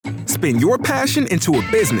spin your passion into a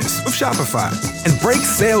business with Shopify and break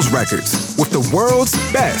sales records with the world's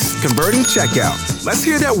best converting checkout. Let's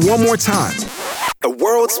hear that one more time. The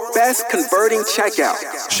world's best converting checkout.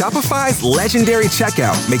 Shopify's legendary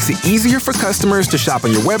checkout makes it easier for customers to shop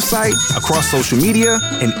on your website, across social media,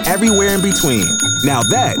 and everywhere in between. Now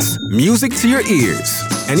that's music to your ears.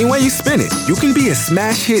 Any way you spin it, you can be a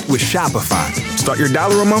smash hit with Shopify. Start your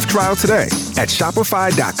 $1 a month trial today at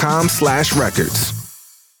shopify.com/records.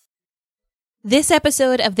 This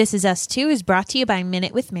episode of This Is Us Too is brought to you by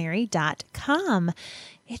MinuteWithMary.com.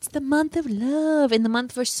 It's the month of love and the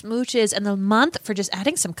month for smooches and the month for just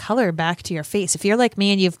adding some color back to your face. If you're like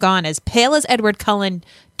me and you've gone as pale as Edward Cullen,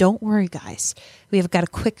 don't worry, guys. We have got a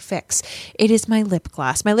quick fix. It is my lip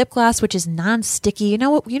gloss. My lip gloss, which is non-sticky. You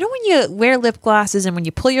know when you wear lip glosses and when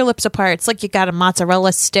you pull your lips apart, it's like you got a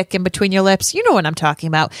mozzarella stick in between your lips. You know what I'm talking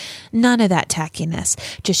about. None of that tackiness.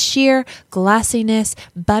 Just sheer glossiness,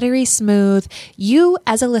 buttery smooth. You,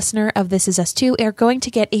 as a listener of This Is Us Too, are going to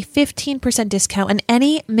get a 15% discount on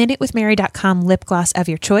any MinuteWithMary.com lip gloss of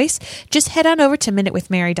your choice. Just head on over to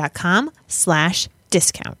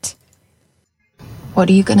MinuteWithMary.com/discount. What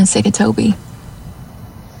are you going to say to Toby?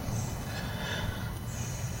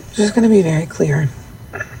 Just going to be very clear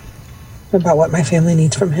about what my family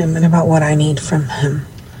needs from him and about what I need from him.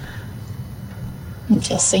 And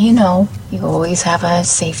just so you know, you always have a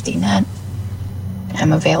safety net.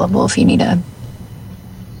 I'm available if you need a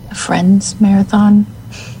friend's marathon,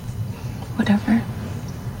 whatever.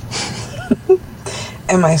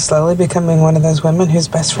 Am I slowly becoming one of those women whose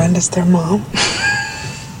best friend is their mom?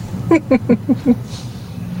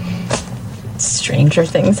 Stranger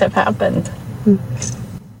things have happened.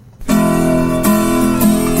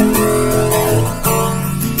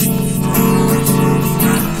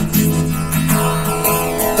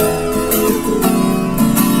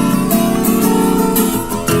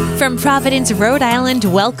 From Providence, Rhode Island,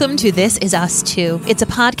 welcome to This Is Us Too. It's a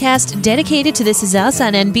podcast dedicated to This Is Us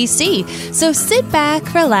on NBC. So sit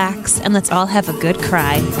back, relax, and let's all have a good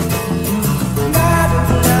cry.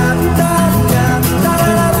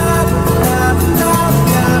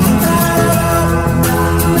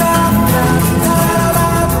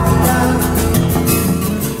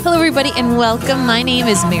 Hello, everybody, and welcome. My name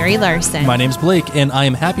is Mary Larson. My name's Blake, and I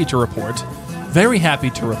am happy to report, very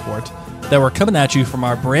happy to report, that we're coming at you from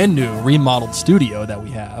our brand new remodeled studio that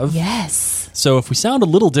we have. Yes. So if we sound a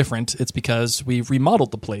little different, it's because we've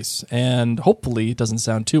remodeled the place, and hopefully it doesn't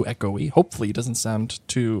sound too echoey. Hopefully it doesn't sound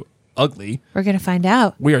too ugly. We're going to find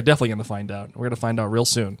out. We are definitely going to find out. We're going to find out real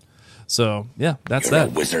soon. So, yeah, that's You're that.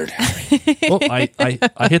 a wizard. Oh, I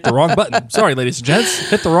hit the wrong button. Sorry, ladies and gents.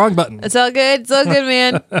 Hit the wrong button. It's all good. It's all good,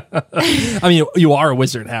 man. I mean, you are a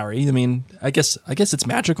wizard, Harry. I mean, I guess it's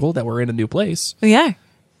magical that we're in a new place. Yeah.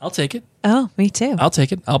 I'll take it. Oh, me too. I'll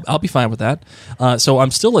take it. I'll be fine with that. So I'm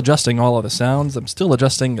still adjusting all of the sounds. I'm still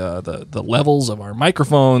adjusting the levels of our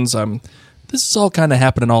microphones. This is all kind of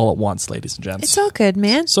happening all at once, ladies and gents. It's all good,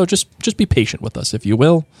 man. So just be patient with us, if you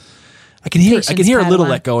will. I can hear a little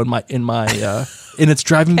Padawan. echo in my and it's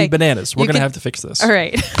driving me bananas. We're gonna have to fix this. All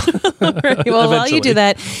right. All right. Well, while you do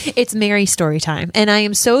that, it's Mary's story time. And I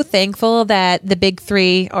am so thankful that the big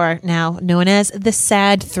three, or now known as the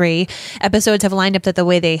sad three, episodes have lined up the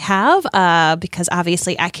way they have, because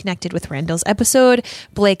obviously I connected with Randall's episode.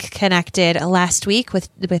 Blake connected last week with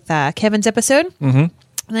Kevin's episode. Mm-hmm. And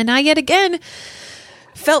then I yet again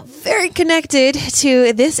felt very connected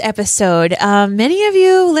to this episode. Many of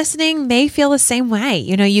you listening may feel the same way.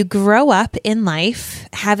 You know, you grow up in life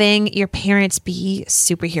having your parents be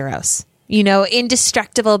superheroes. You know,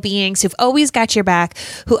 indestructible beings who've always got your back,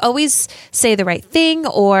 who always say the right thing,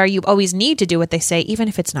 or you always need to do what they say, even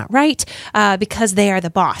if it's not right, because they are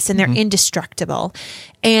the boss and they're indestructible.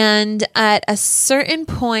 And at a certain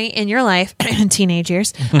point in your life, teenage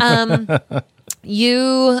years,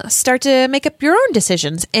 you start to make up your own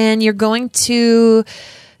decisions, and you're going to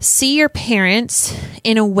see your parents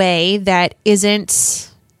in a way that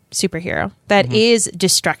isn't superhero, that is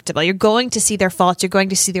destructible. You're going to see their faults, you're going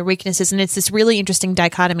to see their weaknesses, and it's this really interesting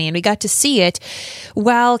dichotomy. And we got to see it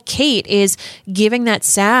while Kate is giving that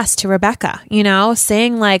sass to Rebecca, you know,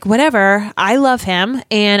 saying like, whatever, I love him,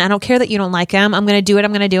 and I don't care that you don't like him. I'm going to do what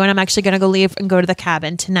I'm going to do, and I'm actually going to go leave and go to the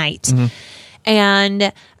cabin tonight.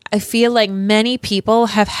 And I feel like many people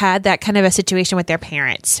have had that kind of a situation with their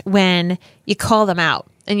parents when you call them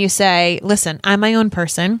out and you say, listen, I'm my own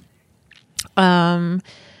person. And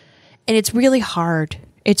it's really hard.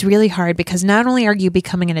 It's really hard because not only are you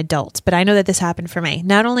becoming an adult, but I know that this happened for me.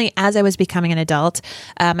 Not only as I was becoming an adult,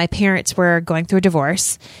 my parents were going through a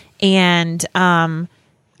divorce, and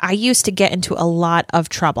I used to get into a lot of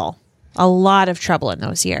trouble a lot of trouble in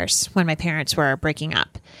those years when my parents were breaking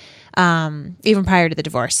up, even prior to the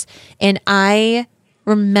divorce. And I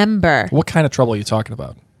remember What kind of trouble are you talking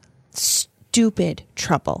about? stupid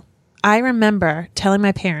trouble. I remember telling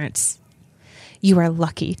my parents, "You are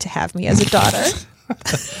lucky to have me as a daughter."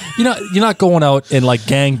 You're not going out and like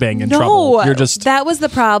gangbanging trouble. You're just that was the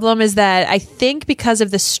problem, is that I think because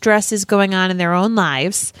of the stresses going on in their own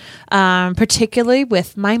lives, particularly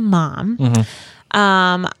with my mom,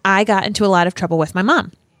 I got into a lot of trouble with my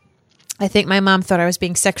mom. I think my mom thought I was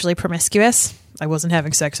being sexually promiscuous. I wasn't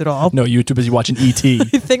having sex at all. No, you're too busy watching E.T.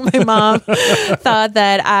 I think my mom thought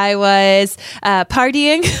that I was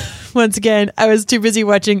partying. Once again, I was too busy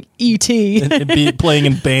watching E.T. and playing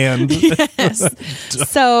in band. Yes.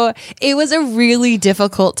 So it was a really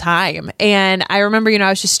difficult time. And I remember, I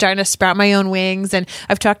was just starting to sprout my own wings. And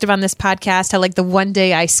I've talked about on this podcast how, like, the one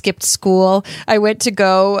day I skipped school, I went to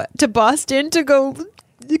go to Boston to go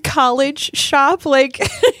college shop, like,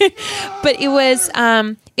 but it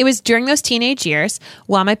was during those teenage years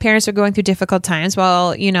while my parents were going through difficult times,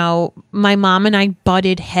 while my mom and I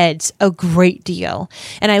butted heads a great deal.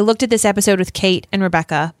 And I looked at this episode with Kate and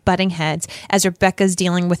Rebecca butting heads as Rebecca's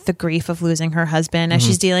dealing with the grief of losing her husband, as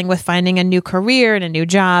she's dealing with finding a new career and a new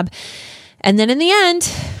job. And then in the end,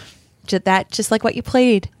 just like what you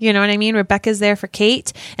played, you know what I mean? Rebecca's there for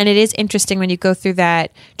Kate. And it is interesting when you go through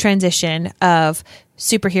that transition of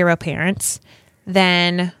superhero parents,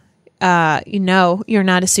 then you're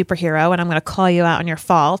not a superhero and I'm going to call you out on your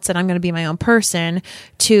faults and I'm going to be my own person,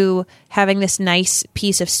 to having this nice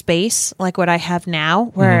piece of space like what I have now,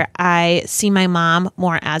 where I see my mom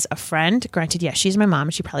more as a friend. Granted, yes, she's my mom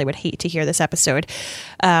and she probably would hate to hear this episode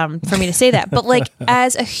for me to say that, but like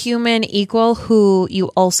as a human equal who you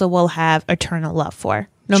also will have eternal love for,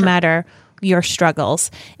 no matter your struggles.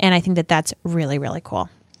 And I think that that's really, really cool.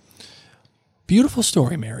 Beautiful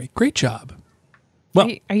story, Mary. Great job. Well,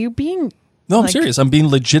 are you being? No, I'm serious. I'm being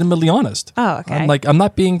legitimately honest. Oh, okay. I'm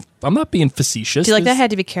not being facetious. Do you like that? I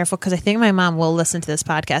had to be careful because I think my mom will listen to this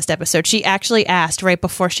podcast episode. She actually asked right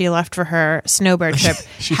before she left for her snowbird trip,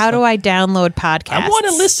 "How do I download podcasts?" I want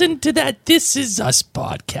to listen to that This Is Us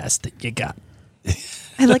podcast that you got.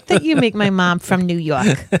 I like that you make my mom from New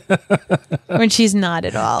York when she's not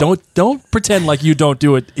at all. Don't pretend like you don't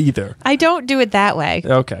do it either. I don't do it that way.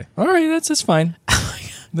 Okay. All right. That's fine.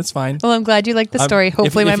 That's fine. Well, I'm glad you like the story.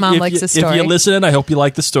 Hopefully my mom likes the story. If you're listening, I hope you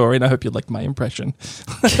like the story, and I hope you like my impression.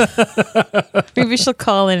 Maybe she'll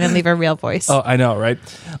call in and leave her real voice. Oh, I know, right?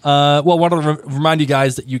 Well, I want to remind you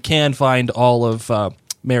guys that you can find all of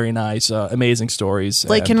Mary and I's amazing stories.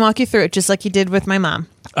 Blake can walk you through it, just like you did with my mom.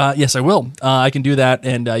 Yes, I will. I can do that,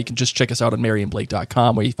 and you can just check us out on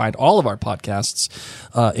maryandblake.com, where you find all of our podcasts,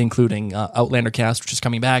 including Outlander Cast, which is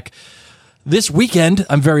coming back this weekend.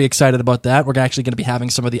 I'm very excited about that. We're actually going to be having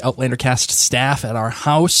some of the Outlander Cast staff at our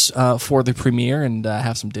house for the premiere, and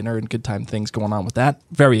have some dinner and good time things going on with that.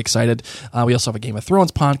 Very excited. We also have a Game of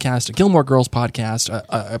Thrones podcast, a Gilmore Girls podcast,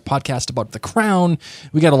 a podcast about The Crown.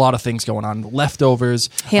 We got a lot of things going on. Leftovers.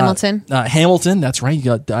 Hamilton. Hamilton, that's right.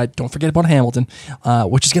 You got, don't forget about Hamilton,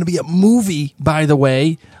 which is going to be a movie, by the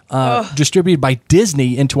way, distributed by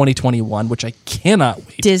Disney in 2021, which I cannot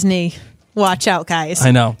wait. Disney. Watch out, guys.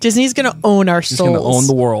 I know. Disney's going to own our souls. He's going to own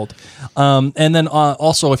the world. And then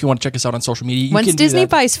also, if you want to check us out on social media, once Disney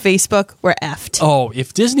buys Facebook, we're effed. Oh,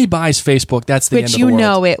 if Disney buys Facebook, that's the end of the world. Which you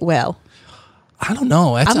know it will. I don't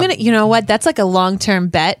know. You know what? That's like a long-term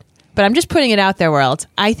bet, but I'm just putting it out there, world.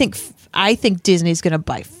 I think Disney's going to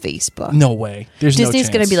buy Facebook. No way. There's Disney's no chance.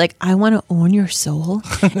 going to be like, I want to own your soul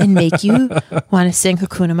and make you want to sing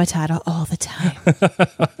Hakuna Matata all the time.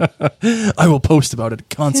 I will post about it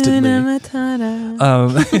constantly. Hakuna Matata.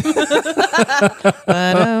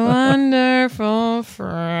 What a wonderful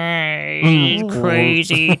phrase.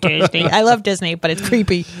 Crazy Disney. I love Disney, but it's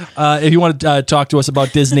creepy. If you want to talk to us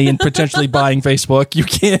about Disney and potentially buying Facebook, you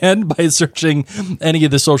can by searching any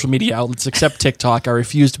of the social media outlets except TikTok. I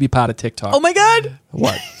refuse to be part of TikTok. Oh my God.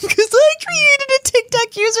 What? Because I created a TikTok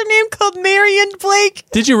username called Mary and Blake.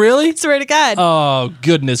 Did you really? Swear to God. Oh,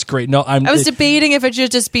 goodness great. No, I was debating if it should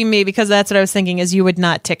just be me, because that's what I was thinking, is you would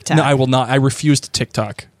not TikTok. No, I will not. I refuse to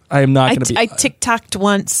TikTok. I am not going to be. I TikToked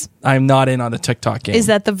once. I'm not in on the TikTok game. Is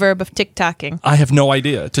that the verb of TikToking? I have no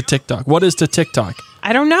idea. To TikTok. What is to TikTok?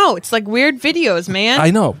 I don't know. It's like weird videos, man.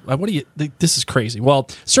 I know. What do you? This is crazy. Well,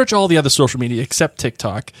 search all the other social media except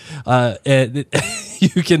TikTok, and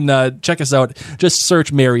you can check us out. Just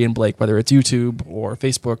search Mary and Blake, whether it's YouTube or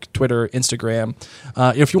Facebook, Twitter, Instagram.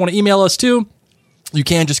 If you want to email us too, you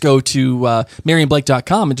can just go to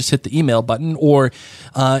maryandblake.com and just hit the email button, or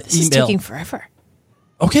this email. is taking forever.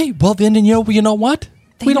 Okay, well then you know what?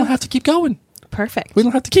 We don't have to keep going. Perfect. We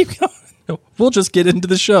don't have to keep going. We'll just get into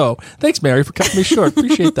the show. Thanks, Mary, for cutting me short.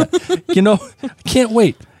 Appreciate that. Can't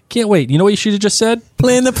wait. Can't wait. You know what you should have just said?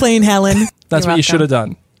 Land the plane, Helen. That's what you should have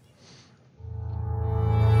done.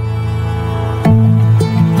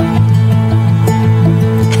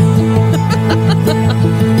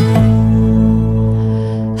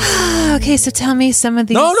 Okay, so tell me some of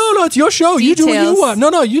these. No, it's your show. Details. You do what you want.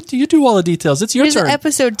 No, you do all the details. It's your Here's turn. the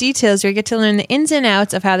episode details where you get to learn the ins and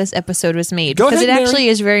outs of how this episode was made. Go because ahead, it actually Mary.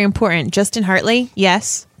 is very important. Justin Hartley,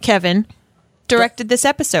 yes, Kevin, directed this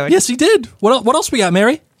episode. Yes, he did. What else we got,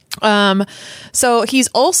 Mary? So he's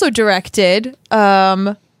also directed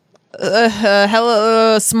Smallville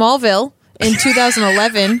in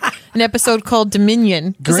 2011, an episode called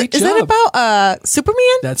Dominion. Great Is that job. about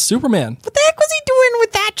Superman? That's Superman. What the heck was he doing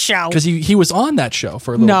with that show? Because he was on that show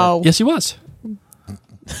for a little No. bit. Yes, he was.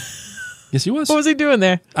 Yes, he was. What was he doing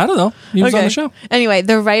there? I don't know. He was on the show. Anyway,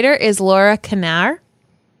 the writer is Laura Kanar.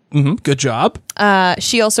 Good job.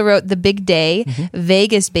 She also wrote The Big Day,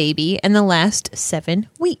 Vegas Baby, and The Last 7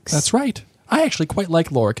 Weeks. That's right. I actually quite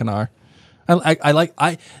like Laura Kanar.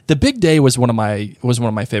 The Big Day was one of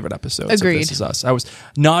my favorite episodes. Agreed. Of This Is Us. I was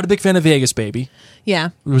not a big fan of Vegas Baby. Yeah.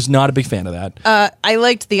 Was not a big fan of that. I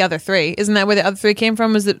liked the other 3. Isn't that where the other 3 came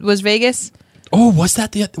from? Was Vegas? Oh, was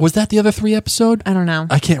that the other 3 episode? I don't know.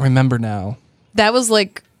 I can't remember now. That was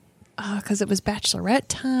like, because it was Bachelorette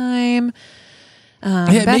time.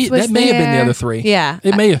 Yeah, Beth was that may have been the there. other 3. Yeah.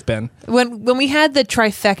 It may have been. When we had the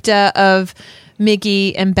trifecta of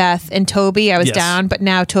Miggy and Beth and Toby, I was Yes. down, but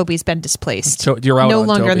now Toby's been displaced. So you're out no on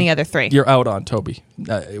longer Toby. in the other 3. You're out on Toby.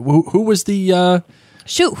 Who was the...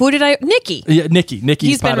 Shoot, who did I? Nikki. Yeah, Nikki. Nikki's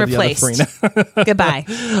He's part been of the other 3 replaced. now. Goodbye.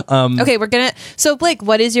 Okay, we're gonna. So Blake,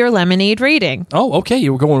 what is your Lemonade rating? Oh, okay.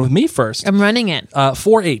 You were going with me first. I'm running it.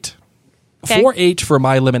 4.8. Okay. 4.8 for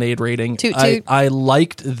my Lemonade rating. Toot, toot. I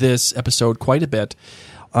liked this episode quite a bit.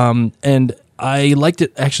 And I liked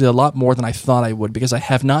it actually a lot more than I thought I would, because I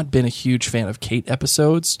have not been a huge fan of Kate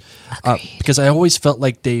episodes. Because I always felt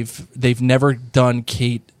like they've never done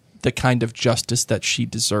Kate the kind of justice that she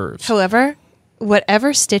deserves. However,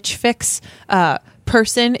 whatever Stitch Fix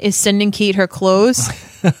person is sending Kate her clothes,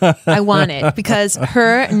 I want it, because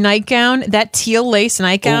her nightgown, that teal lace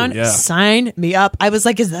nightgown, Oh, yeah. sign me up. I was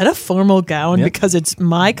like, is that a formal gown? Yep. Because it's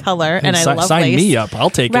my color and I love sign lace. me up. I'll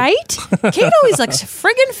take it. Right? Kate always looks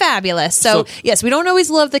friggin' fabulous. So, yes, we don't always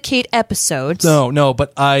love the Kate episodes. No,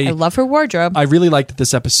 but I love her wardrobe. I really liked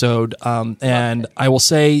this episode, and I will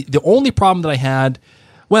say the only problem that I had.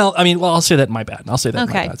 Well, I'll say that in my bad. I'll say that in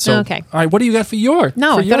my Okay. bad. So, Okay. all right, what do you got for your?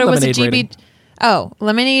 No, for I your thought it was a Lemonade rating? GB. Oh,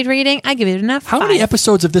 Lemonade rating? I give it enough. How 5. many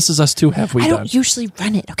episodes of This Is Us 2 have we I done? don't usually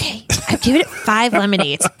run it, okay? I give it 5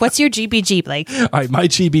 lemonades. What's your GBG, Blake? All right, my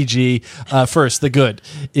GBG, first, the good,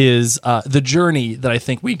 is the journey that I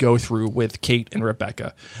think we go through with Kate and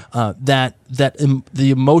Rebecca. The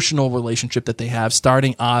emotional relationship that they have,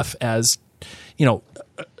 starting off as,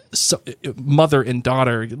 mother and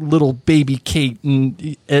daughter, little baby Kate,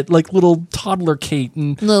 and like little toddler Kate,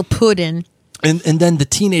 and Little pudding. And then the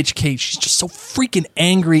teenage Kate, she's just so freaking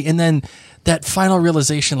angry. And then that final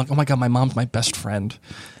realization, like, oh my God, my mom's my best friend.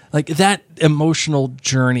 Like that emotional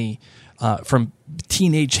journey from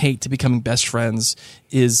teenage hate to becoming best friends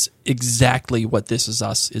is exactly what This Is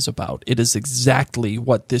Us is about. It is exactly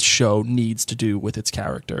what this show needs to do with its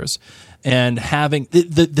characters. And having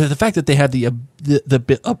the fact that they had the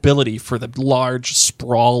ability for the large,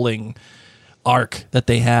 sprawling arc that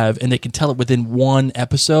they have, and they can tell it within one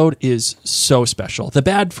episode, is so special. The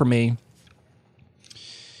bad for me,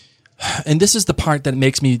 and this is the part that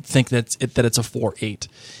makes me think that it's a 4.8,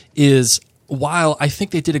 is while I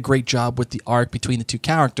think they did a great job with the arc between the two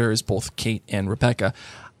characters, both Kate and Rebecca,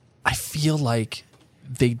 I feel like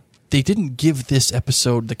they didn't give this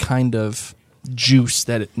episode the kind of juice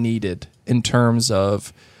that it needed, in terms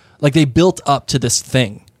of, like, they built up to this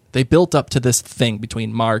thing. They built up to this thing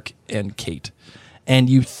between Mark and Kate, and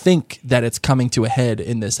you think that it's coming to a head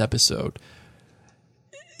in this episode.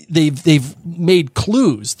 They've made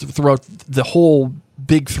clues throughout the whole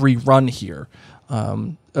Big 3 run here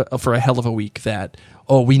for a hell of a week that,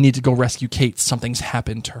 we need to go rescue Kate. Something's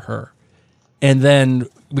happened to her. And then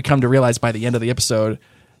we come to realize by the end of the episode,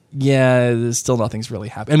 still nothing's really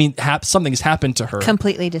happened. Something's happened to her.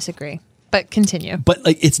 Completely disagree. But continue. But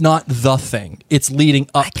like, it's not the thing. It's leading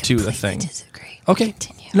up to the thing. Disagree. Okay.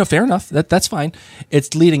 Continue. No, fair enough. That's fine.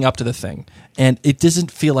 It's leading up to the thing. And it doesn't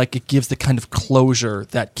feel like it gives the kind of closure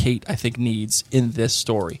that Kate, I think, needs in this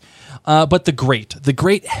story. But the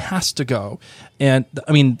great has to go. And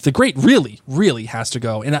the great really, really has to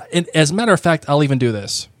go. And as a matter of fact, I'll even do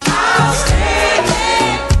this.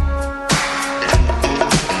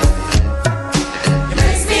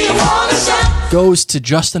 goes to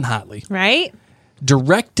Justin Hotley. Right?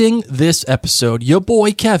 Directing this episode. Your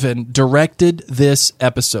boy Kevin directed this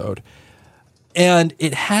episode. And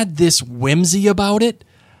it had this whimsy about it.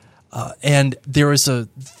 And there's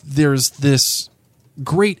this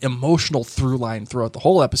great emotional through line throughout the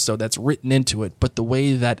whole episode that's written into it, but the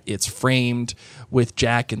way that it's framed with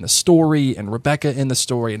Jack in the story and Rebecca in the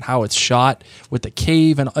story and how it's shot with the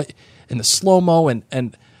cave and the slow-mo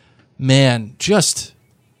and man, just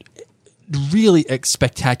really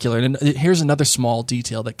spectacular. And here's another small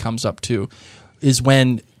detail that comes up too, is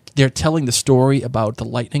when they're telling the story about the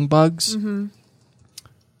lightning bugs. Mm-hmm.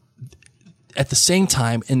 At the same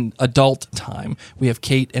time, in adult time, we have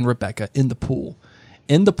Kate and Rebecca in the pool.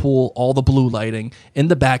 In the pool, all the blue lighting. In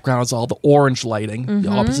the background is all the orange lighting. Mm-hmm. The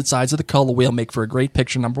opposite sides of the color wheel make for a great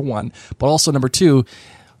picture, number one. But also, number two,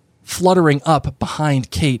 fluttering up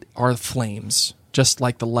behind Kate are flames, just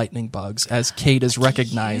like the lightning bugs, as Kate is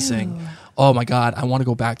recognizing, oh my God, I want to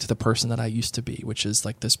go back to the person that I used to be, which is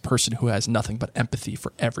like this person who has nothing but empathy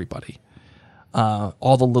for everybody.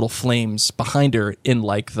 All the little flames behind her in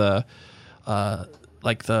like the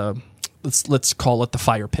let's call it the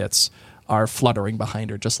fire pits are fluttering behind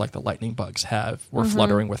her, just like the lightning bugs were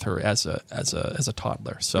fluttering with her as a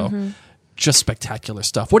toddler. So just spectacular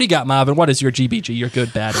stuff. What do you got, Marvin? What is your GBG? Your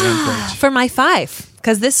good, bad, and great? For my 5,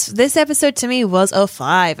 because this episode to me was a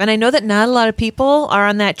 5, and I know that not a lot of people are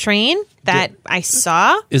on that train that I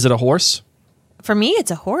saw. Is it a horse? For me,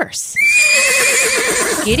 it's a horse.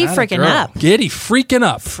 Giddy freaking up. Giddy freaking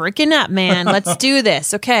up. Freaking up, man. Let's do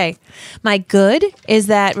this. Okay. My good is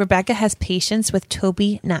that Rebecca has patience with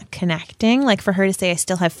Toby not connecting. Like for her to say, I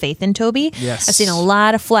still have faith in Toby. Yes. I've seen a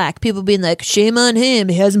lot of flack. People being like, shame on him.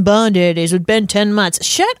 He hasn't bonded. It's been 10 months.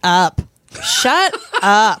 Shut up. Shut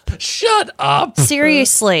up. Shut up.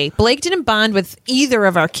 Seriously. Blake didn't bond with either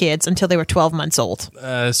of our kids until they were 12 months old.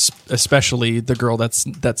 Especially the girl that's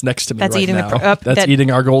next to me that's right eating now. That's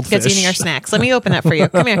eating our goldfish. That's eating our snacks. Let me open that for you.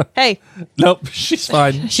 Come here. Hey. Nope. She's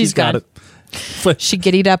fine. She's got gone. it. She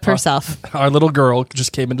giddied up herself. Our little girl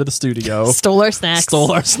just came into the studio. Stole our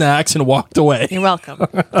snacks and walked away. You're welcome.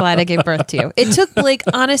 Glad I gave birth to you. It took Blake,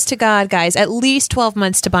 honest to God, guys, at least 12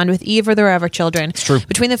 months to bond with either of their other children. It's true.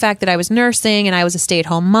 Between the fact that I was nursing and I was a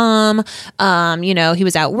stay-at-home mom, he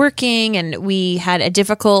was out working, and we had a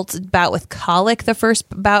difficult bout with colic the first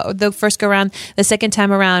go around. The second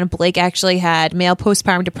time around, Blake actually had male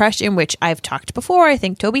postpartum depression, which I've talked before. I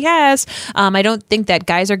think Toby has. I don't think that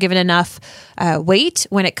guys are given enough weight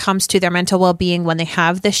when it comes to their mental well-being when they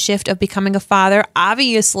have this shift of becoming a father.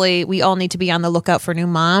 Obviously, we all need to be on the lookout for new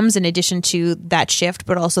moms in addition to that shift,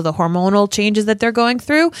 but also the hormonal changes that they're going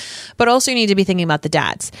through. But also you need to be thinking about the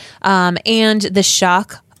dads and the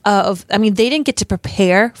shock they didn't get to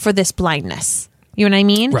prepare for this blindness. You know what I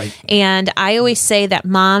mean? Right. And I always say that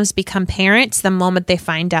moms become parents the moment they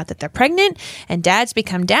find out that they're pregnant, and dads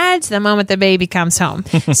become dads the moment the baby comes home.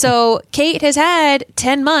 So Kate has had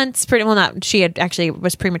 10 months, she had actually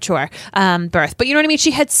was premature birth, but you know what I mean?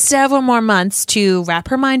 She had several more months to wrap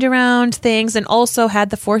her mind around things, and also had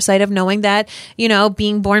the foresight of knowing that,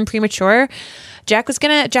 being born premature, Jack was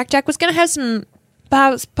gonna have some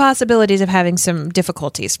possibilities of having some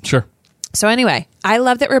difficulties. Sure. So anyway, I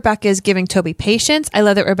love that Rebecca is giving Toby patience. I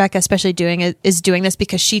love that Rebecca especially is doing this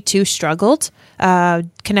because she too struggled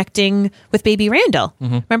connecting with baby Randall.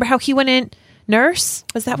 Mm-hmm. Remember how he wouldn't nurse?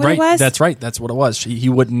 Was that what it was? That's right. That's what it was. He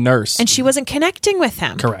wouldn't nurse. And she wasn't connecting with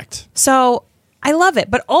him. Correct. So I love it.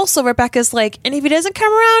 But also Rebecca's like, and if he doesn't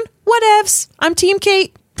come around, whatevs. I'm Team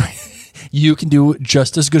Kate. You can do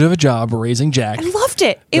just as good of a job raising Jack. I loved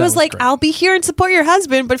it. It was like, great. I'll be here and support your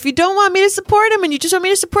husband, but if you don't want me to support him and you just want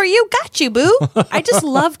me to support you, got you, boo. I just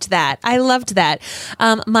loved that. I loved that.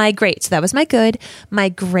 My great. So that was my good. My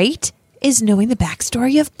great is knowing the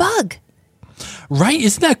backstory of Bug. Right?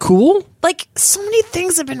 Isn't that cool? Like, so many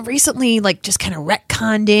things have been recently, like, just kind of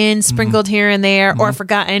retconned in, sprinkled here and there, or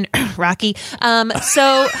forgotten. Rocky. Right?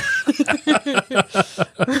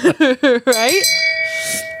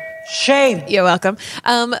 Shame. You're welcome.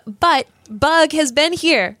 But Bug has been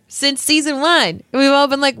here since season 1. We've all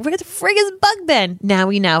been like, where the frig has Bug been? Now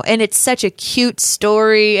we know. And it's such a cute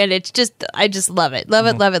story, and it's just, I just love it. Love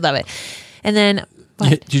it, love it, love it. And then,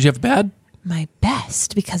 what? Did you have a bad? My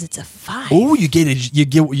best, because it's a 5. Oh, you're going to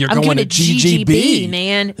GGB,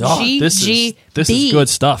 man. Oh, this is good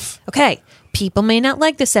stuff. Okay. People may not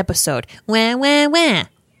like this episode. Wah, wah, wah.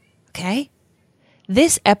 Okay.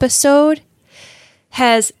 This episode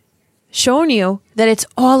has shown you that it's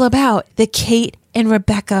all about the Kate and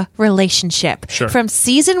Rebecca relationship. Sure. From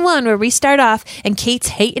season 1, where we start off and Kate's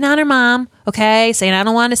hating on her mom, okay, saying, I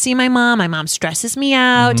don't want to see my mom. My mom stresses me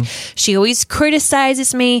out. She always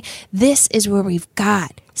criticizes me. This is where we've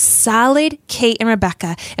got solid Kate and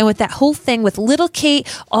Rebecca. And with that whole thing with little Kate,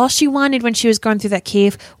 all she wanted when she was going through that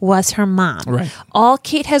cave was her mom. Right. All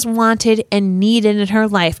Kate has wanted and needed in her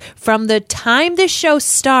life from the time this show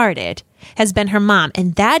started has been her mom.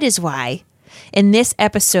 And that is why in this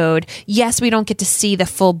episode, yes, we don't get to see the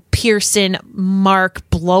full Pearson Mark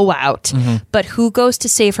blowout, but who goes to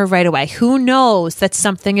save her right away? Who knows that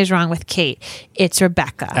something is wrong with Kate? It's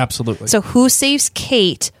Rebecca. Absolutely. So who saves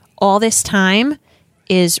Kate all this time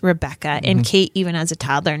is Rebecca. And Kate, even as a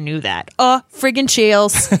toddler, knew that. Oh, friggin'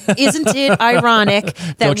 chills. Isn't it ironic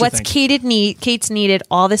that what's Kate's needed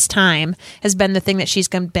all this time has been the thing that she's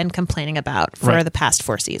been complaining about for the past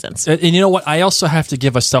 4 seasons? And you know what? I also have to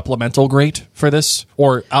give a supplemental grade for this,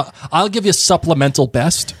 or I'll give you a supplemental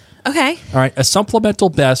best. Okay. All right, a supplemental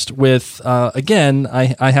best with, again,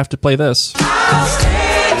 I have to play this.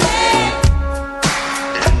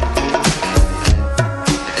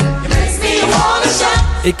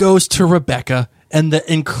 It goes to Rebecca and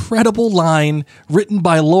the incredible line written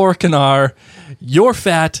by Laura Kanar, "You're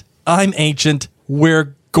fat, I'm ancient,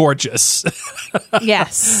 we're gorgeous."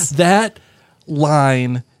 Yes. That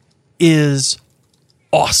line is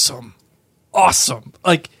awesome. Awesome.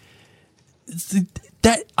 Like,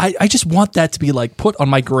 that I just want that to be like put on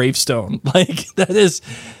my gravestone. Like, that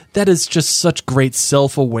is just such great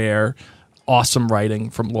self-aware, awesome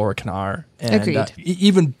writing from Laura Kanar. And Agreed.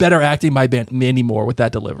 Even better acting by Mandy Moore with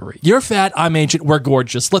that delivery. You're fat, I'm ancient, we're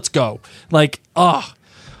gorgeous. Let's go. Like, awesome.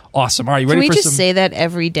 All right, you ready Can we for just say that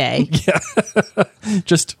every day?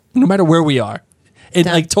 just no matter where we are. And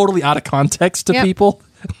like totally out of context to people.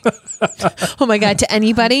 Oh my God, to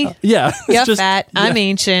anybody? Yeah. You're fat, I'm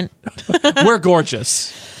ancient. We're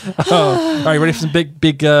gorgeous. All right, ready for some big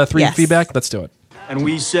 3 Yes. feedback? Let's do it. And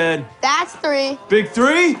we said, That's 3. Big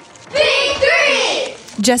 3? Big 3!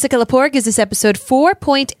 Jessica Lepore gives this episode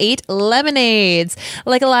 4.8 lemonades.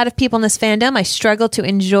 Like a lot of people in this fandom, I struggle to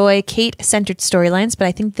enjoy Kate-centered storylines, but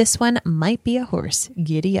I think this one might be a horse.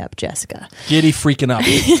 Giddy up, Jessica. Giddy freaking up.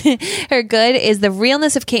 Her good is the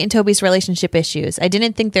realness of Kate and Toby's relationship issues. I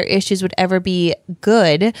didn't think their issues would ever be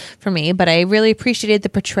good for me, but I really appreciated the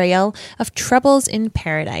portrayal of troubles in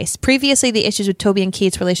paradise. Previously, the issues with Toby and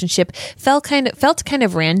Kate's relationship felt kind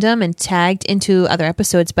of random and tagged into other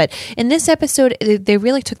episodes, but in this episode, they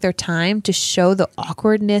really took their time to show the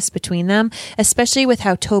awkwardness between them, especially with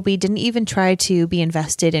how Toby didn't even try to be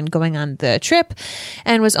invested in going on the trip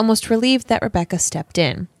and was almost relieved that Rebecca stepped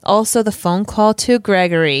in. Also, the phone call to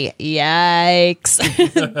Gregory. Yikes.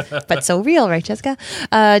 But so real, right, Jessica?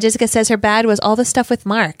 Jessica says her bad was all the stuff with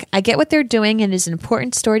Mark. I get what they're doing and it is an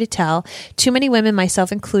important story to tell. Too many women,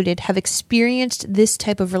 myself included, have experienced this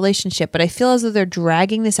type of relationship, but I feel as though they're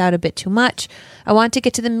dragging this out a bit too much. I want to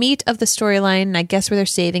get to the meat of the storyline, and I guess where they're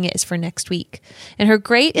saving it is for next week. And her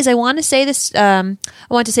great is I want to say the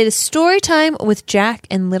story time with Jack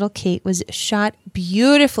and little Kate was shot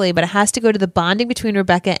beautifully, but it has to go to the bonding between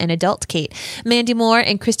Rebecca and adult Kate. Mandy Moore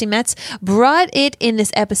and Christy Metz brought it in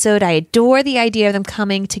this episode. I adore the idea of them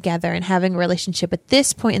coming together and having a relationship at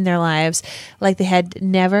this point in their lives like they had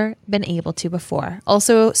never been able to before.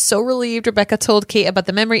 Also, so relieved Rebecca told Kate about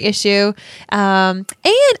the memory issue.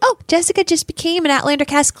 Jessica just became an Outlander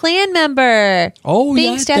Cast Clan member. Oh,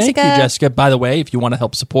 Thanks, yeah. Jessica. Thank you, Jessica. By the way, if you want to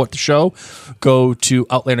help support the show, go to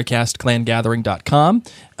OutlanderCastClanGathering.com.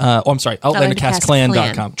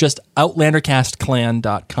 OutlanderCastClan.com. Just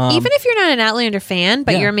OutlanderCastClan.com. Even if you're not an Outlander fan,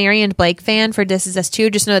 but you're a Mary and Blake fan for This Is Us Too,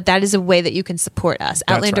 just know that is a way that you can support us.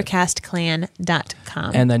 That's right.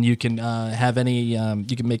 OutlanderCastClan.com. And then you can have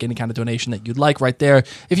you can make any kind of donation that you'd like right there.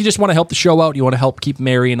 If you just want to help the show out, you want to help keep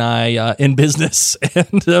Mary and I in business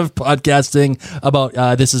and of podcasting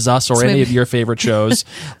about This Is Us or any of your favorite shows,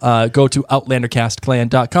 go to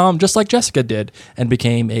OutlanderCastClan.com, just like Jessica did, and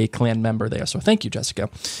became a clan member there. So thank you, Jessica.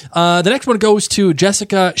 The next one goes to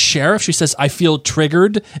Jessica Sheriff. She says, I feel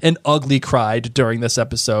triggered and ugly cried during this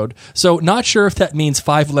episode. So not sure if that means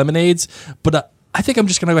 5 lemonades, but I think I'm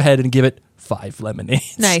just going to go ahead and give it 5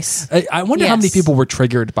 lemonades. Nice. I wonder how many people were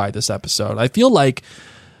triggered by this episode. I feel like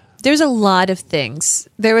there's a lot of things.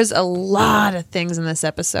 There was a lot of things in this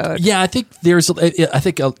episode. Yeah, I think this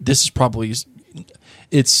is probably,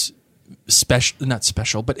 it's special, not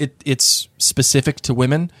special, but it's specific to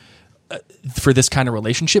women for this kind of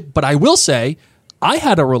relationship. But I will say, I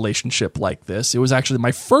had a relationship like this. It was actually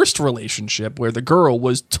my first relationship where the girl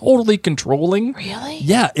was totally controlling. Really?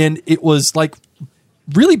 Yeah, and it was like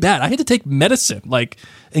really bad. I had to take medicine. Like,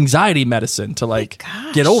 anxiety medicine to like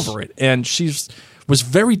get over it. And was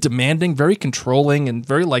very demanding, very controlling, and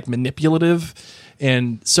very like manipulative.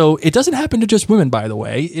 And so it doesn't happen to just women, by the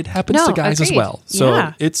way. It happens to guys as well.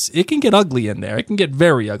 So it can get ugly in there. It can get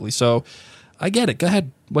very ugly. So I get it. Go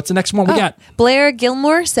ahead. What's the next one we got? Blair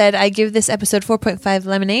Gilmore said, I give this episode 4.5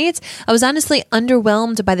 lemonades. I was honestly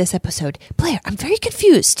underwhelmed by this episode. Blair, I'm very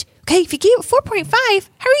confused. Okay, if you gave it 4.5,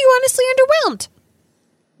 how are you honestly underwhelmed?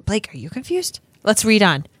 Blake, are you confused? Let's read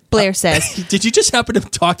on. Blair says, did you just happen to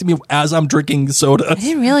talk to me as I'm drinking soda? I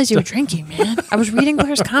didn't realize you were drinking, man. I was reading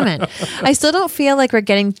Blair's comment. I still don't feel like we're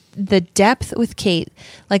getting the depth with Kate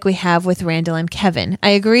like we have with Randall and Kevin. I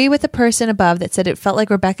agree with the person above that said it felt like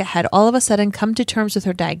Rebecca had all of a sudden come to terms with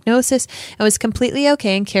her diagnosis and was completely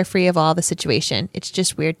okay and carefree of all the situation. It's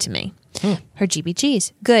just weird to me. Her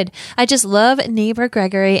GBGs. Good. I just love neighbor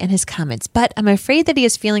Gregory and his comments, but I'm afraid that he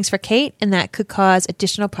has feelings for Kate and that could cause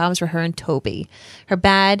additional problems for her and Toby. Her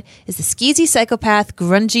bad is the skeezy psychopath,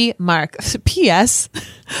 grungy Mark. P.S.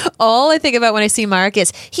 All I think about when I see Mark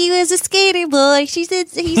is, he was a skater boy. He said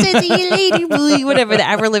he a lady boy, whatever, the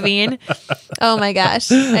Avril Lavigne. Oh my gosh.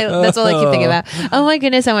 That's all I keep thinking about. Oh my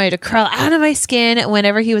goodness. I wanted to crawl out of my skin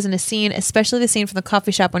whenever he was in a scene, especially the scene from the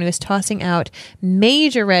coffee shop when he was tossing out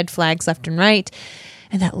major red flags left and right.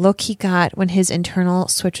 And that look he got when his internal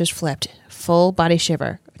switches flipped. Full body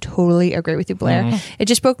shiver. Totally agree with you, Blair. It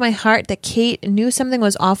just broke my heart that Kate knew something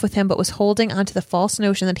was off with him, but was holding onto the false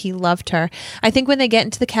notion that he loved her. I think when they get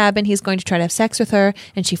into the cabin, he's going to try to have sex with her,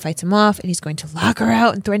 and she fights him off, and he's going to lock her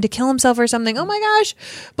out and threaten to kill himself or something. Oh my gosh,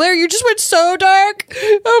 Blair, you just went so dark.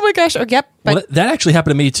 Oh my gosh. Oh, yep. But well, that actually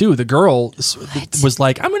happened to me too. The girl was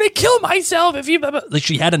like, "I'm going to kill myself if you." Like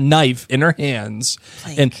she had a knife in her hands,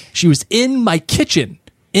 and she was in my kitchen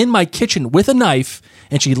with a knife,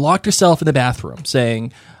 and she locked herself in the bathroom,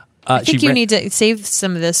 saying. I think you need to save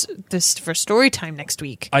some of this for story time next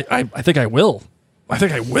week. I think I will.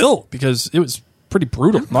 Because it was pretty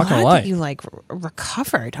brutal. I'm not gonna glad lie. That you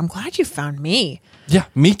recovered. I'm glad you found me. Yeah,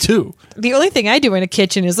 me too. The only thing I do in a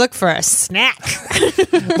kitchen is look for a snack.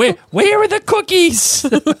 Where are the cookies?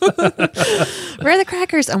 Where are the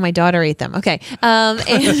crackers? Oh, my daughter ate them. Okay.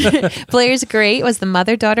 And Blair's great was the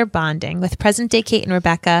mother-daughter bonding with present-day Kate and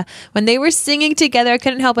Rebecca. When they were singing together, I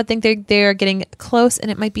couldn't help but think they're getting close, and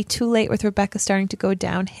it might be too late with Rebecca starting to go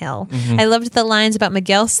downhill. I loved the lines about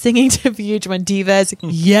Miguel singing to VH1 Divas.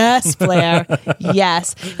 Yes, Blair.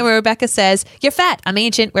 Yes. And where Rebecca says, "You're fat. I'm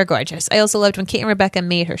ancient. We're gorgeous." I also loved when Kate and Rebecca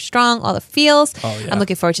made her strong, all the feels. Oh, yeah. I'm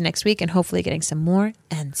looking forward to next week and hopefully getting some more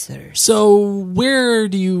answers. So where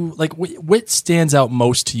do you, what stands out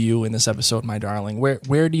most to you in this episode, my darling?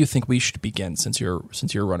 Where do you think we should begin since you're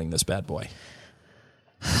running this bad boy?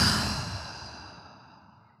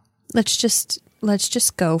 Let's just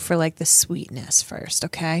go for the sweetness first,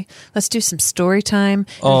 okay? Let's do some story time.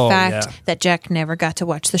 The fact that Jack never got to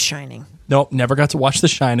watch The Shining. Nope, never got to watch The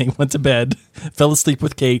Shining. Went to bed, fell asleep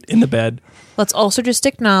with Kate in the bed. Let's also just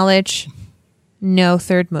acknowledge no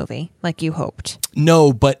third movie like you hoped.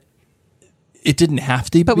 No, but it didn't have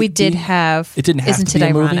to be. But we did have. It didn't have isn't to be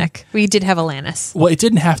it a ironic? movie? We did have Alanis. Well, it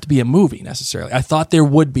didn't have to be a movie necessarily. I thought there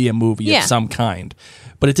would be a movie of some kind.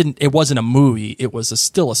 But it didn't. It wasn't a movie. It was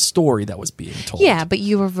still a story that was being told. Yeah, but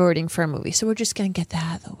you were voting for a movie, so we're just gonna get that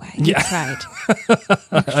out of the way. You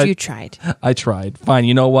tried. You tried. I tried. Fine.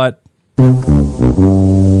 You know what?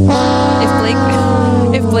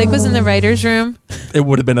 If Blake was in the writer's room, it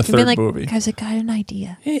would have been a third movie. Guys, I got an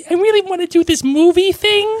idea. I really want to do this movie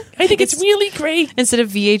thing. I think it's really great. Instead of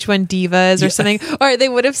VH1 Divas or something, or they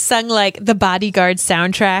would have sung the Bodyguard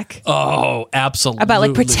soundtrack. Oh, absolutely.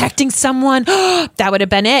 About protecting someone. That would have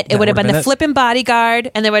been it. It would have been the flippin'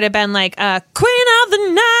 Bodyguard, and there would have been Queen of the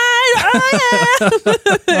Night.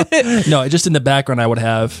 Oh yeah. No, just in the background, I would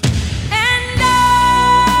have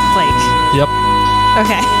Blake. Yep.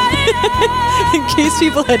 Okay. In case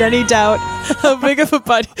people had any doubt how big of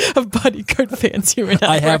Bodyguard fans you and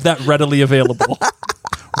I have that readily available.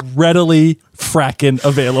 Readily frackin'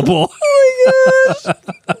 available. Oh my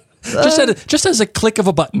gosh. Just as a click of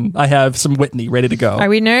a button, I have some Whitney ready to go. Are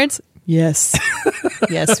we nerds? Yes.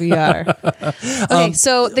 Yes, we are. Okay,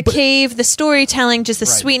 so the cave, the storytelling, just the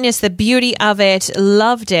sweetness, the beauty of it,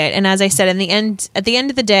 loved it. And as I said, at the end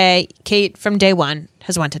of the day, Kate from day one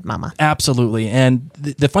has wanted mama. Absolutely. And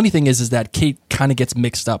the funny thing is that Kate kind of gets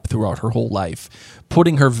mixed up throughout her whole life,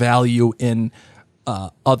 putting her value in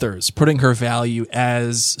others, putting her value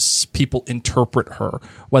as people interpret her,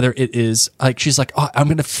 whether it is she's like, oh, I'm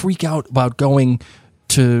going to freak out about going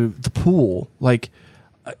to the pool.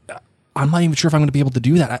 I'm not even sure if I'm going to be able to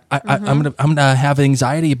do that. I'm going to have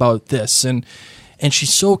anxiety about this, and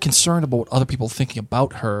she's so concerned about what other people are thinking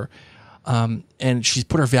about her. And she's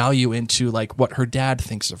put her value into like what her dad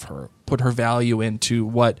thinks of her, put her value into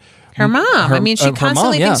what Her mom. I mean, she her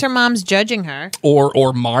constantly mom, thinks her mom's judging her.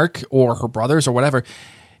 or Mark or her brothers or whatever.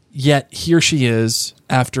 Yet here she is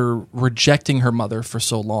after rejecting her mother for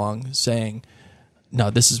so long, saying, "No,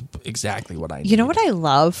 this is exactly what I need." You know what I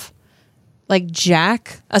love? Like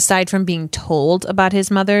Jack, aside from being told about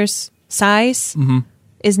his mother's size,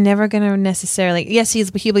 is never going to necessarily. Yes,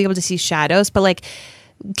 he'll be able to see shadows, but like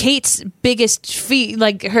Kate's biggest feat,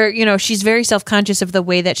 like her, you know, she's very self-conscious of the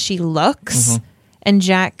way that she looks, and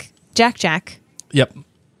Jack Yep.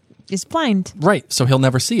 is blind. Right. So he'll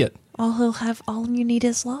never see it. All you need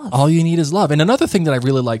is love. All you need is love. And another thing that I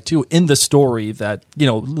really like too in the story that, you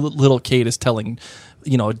know, little Kate is telling,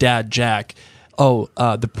 you know, Dad Jack,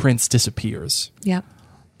 the prince disappears. Yep.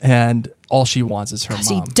 And all she wants is her mom. Because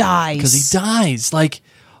he dies. Because he dies. Like,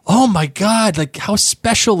 oh my God, like how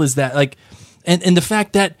special is that? Like, and the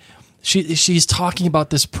fact that she's talking about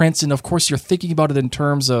this prince, and of course you're thinking about it in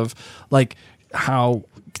terms of like how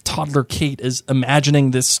toddler Kate is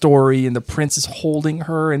imagining this story, and the prince is holding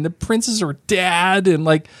her, and the prince is her dad, and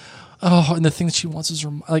like, and the thing that she wants is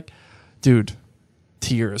her, like, dude,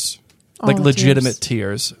 tears, like legitimate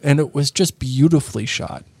tears, and it was just beautifully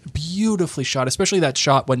shot, especially that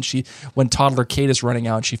shot when toddler Kate is running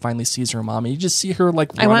out and she finally sees her mom, and you just see her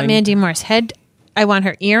like running. I want Mandy Moore's head. I want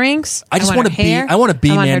her earrings. I just want to her hair. be. I want to be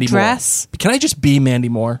Mandy her dress. Moore. Can I just be Mandy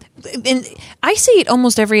Moore? And I say it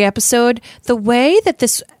almost every episode. The way that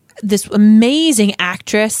this amazing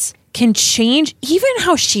actress can change even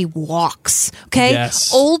how she walks. Okay,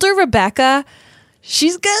 Yes. Older Rebecca,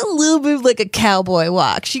 she's got a little bit of like a cowboy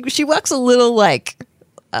walk. She walks a little like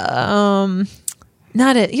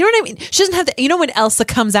not it. You know what I mean? She doesn't have the. You know when Elsa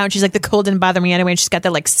comes out and she's like, the cold didn't bother me anyway, and she's got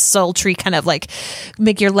that like sultry kind of like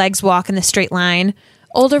make your legs walk in the straight line.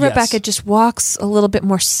 Older Yes. Rebecca just walks a little bit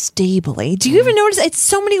more stably. Do you even notice? It's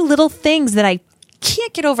so many little things that I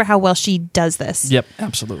can't get over how well she does this. Yep,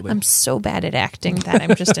 absolutely. I'm so bad at acting that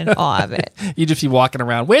I'm just in awe of it. You just be walking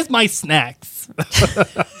around. Where's my snacks?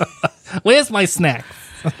 Where's my snacks?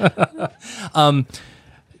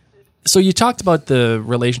 So you talked about the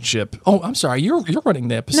relationship. Oh, I'm sorry. You're running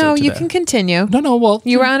the episode. No, today. you can continue. No. Well,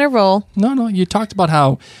 You were on a roll. No. You talked about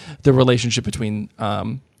how the relationship between,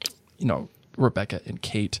 Rebecca and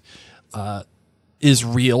Kate is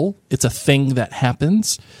real. It's a thing that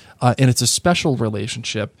happens, and it's a special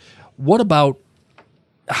relationship. What about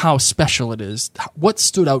how special it is? What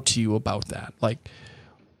stood out to you about that? Like,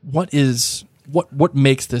 what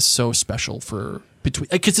makes this so special for between?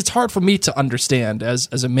 Because it's hard for me to understand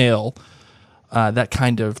as a male that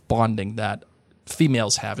kind of bonding that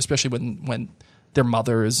females have, especially when they're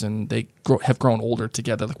mothers and they have grown older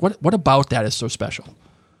together. Like, what about that is so special?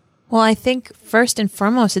 Well, I think first and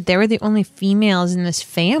foremost that they were the only females in this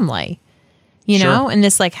family, you Sure. know, in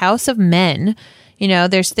this like house of men. You know,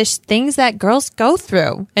 there's things that girls go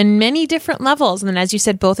through in many different levels. And then, as you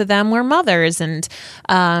said, both of them were mothers and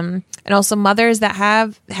also mothers that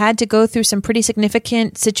have had to go through some pretty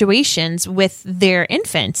significant situations with their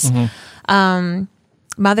infants.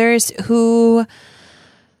 Mothers who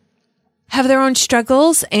have their own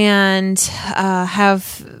struggles and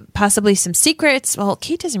have possibly some secrets. Well,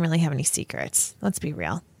 Kate doesn't really have any secrets. Let's be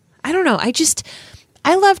real. I don't know.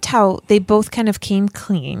 I loved how they both kind of came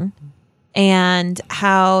clean and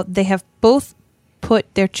how they have both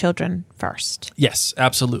put their children first. Yes,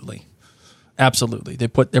 absolutely. Absolutely.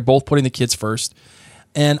 They're both putting the kids first.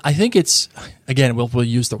 And I think it's, again, we'll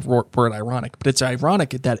use the word ironic, but it's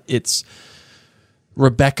ironic that it's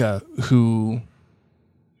Rebecca who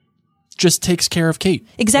just takes care of Kate.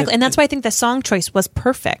 Exactly. And that's why I think the song choice was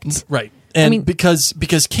perfect. Right. And I mean- because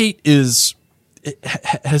Kate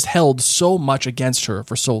has held so much against her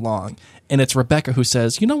for so long. And it's Rebecca who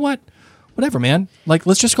says, you know what? Whatever, man. Like,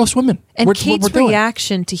 let's just go swimming. And Kate's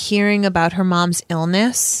reaction to hearing about her mom's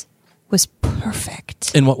illness was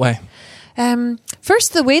perfect. In what way?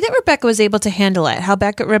 First, the way that Rebecca was able to handle it, how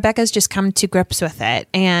Rebecca's just come to grips with it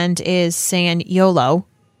and is saying YOLO,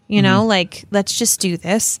 you know, like, let's just do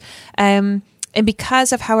this. And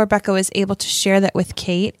because of how Rebecca was able to share that with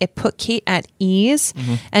Kate, it put Kate at ease.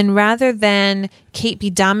 And rather than Kate be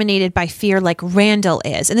dominated by fear like Randall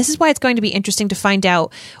is, and this is why it's going to be interesting to find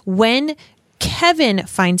out when Kevin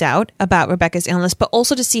finds out about Rebecca's illness, but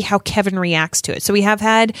also to see how Kevin reacts to it. So we have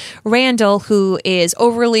had Randall, who is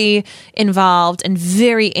overly involved and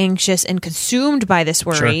very anxious and consumed by this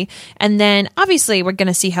worry. Sure. And then obviously we're going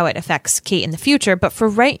to see how it affects Kate in the future. But for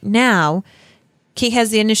right now, Kate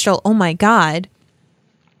has the initial, oh my God,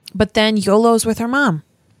 but then YOLO's with her mom.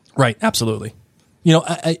 Right. Absolutely. You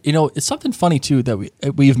know, it's something funny too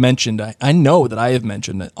that we've mentioned. I know that I have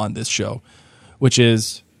mentioned it on this show, which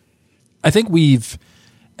is, I think we've,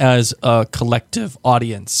 as a collective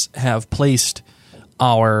audience, have placed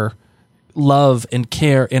our love and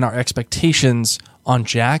care and our expectations on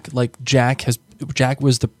Jack. Like Jack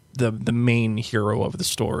was the main hero of the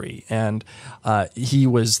story, and he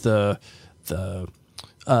was the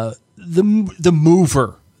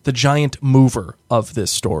mover, the giant mover of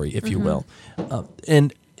this story, if you will.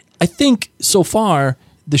 And I think so far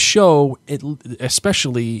the show,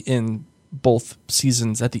 especially in both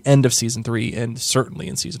seasons, at the end of season 3 and certainly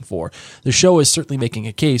in season 4, the show is certainly making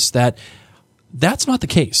a case that that's not the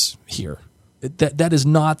case here. That is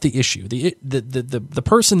not the issue. The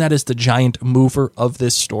person that is the giant mover of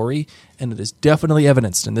this story, and it is definitely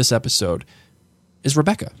evidenced in this episode, is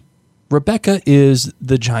Rebecca. Rebecca is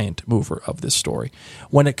the giant mover of this story.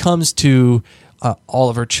 When it comes to all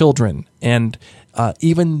of her children, and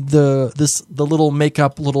even the little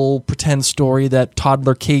make-up, little pretend story that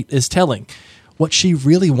toddler Kate is telling, what she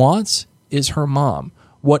really wants is her mom.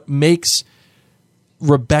 What makes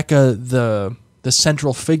Rebecca the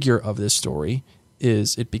central figure of this story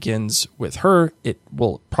is it begins with her. It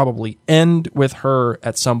will probably end with her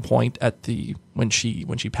at some point when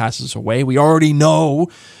she passes away. We already know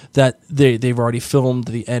that they've already filmed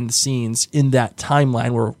the end scenes in that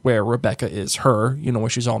timeline where Rebecca is her, where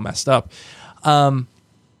she's all messed up. And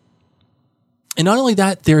not only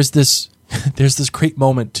that, there's this great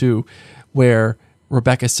moment too, where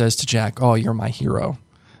Rebecca says to Jack, "Oh, you're my hero,"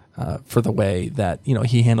 for the way that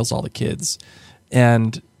he handles all the kids.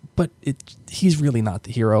 But he's really not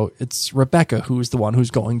the hero. It's Rebecca who's the one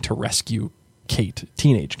who's going to rescue Kate,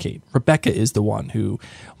 teenage Kate. Rebecca is the one who,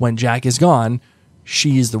 when Jack is gone,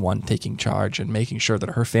 she's the one taking charge and making sure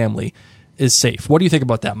that her family is safe. What do you think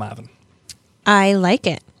about that, Marvin? I like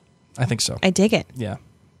it. I think so. I dig it. Yeah.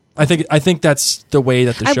 I think that's the way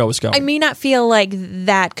that the show is going. I may not feel like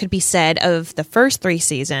that could be said of the first 3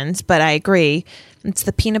 seasons, but I agree. It's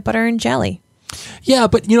the peanut butter and jelly. Yeah,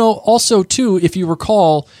 but also too, if you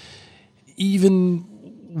recall, even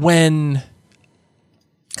when,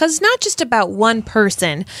 because it's not just about one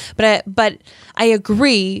person, but I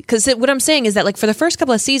agree, because what I'm saying is that, like, for the first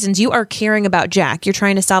couple of seasons, you are caring about Jack. You're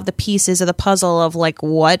trying to solve the pieces of the puzzle of like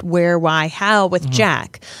what, where, why, how with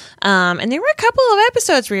Jack. And there were a couple of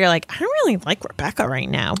episodes where you're like, I don't really like Rebecca right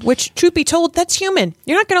now. Which, truth be told, that's human.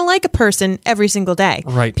 You're not going to like a person every single day.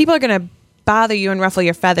 Right. People are going to bother you and ruffle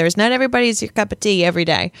your feathers. Not everybody's your cup of tea every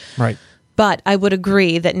day. Right. But I would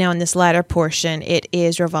agree that now in this latter portion, it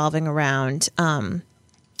is revolving around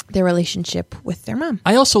their relationship with their mom.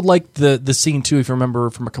 I also like the scene too, if you remember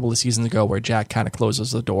from a couple of seasons ago, where Jack kind of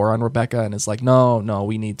closes the door on Rebecca and is like, no,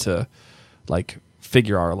 we need to like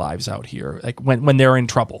figure our lives out here. Like when they're in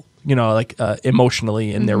trouble,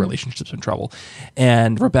 emotionally, and their relationship's in trouble.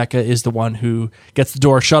 And Rebecca is the one who gets the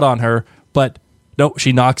door shut on her, but no,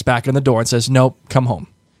 she knocks back on the door and says, "Nope, come home.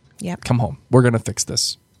 Yep. Come home. We're going to fix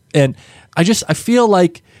this." And I feel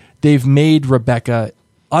like they've made Rebecca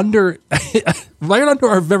right under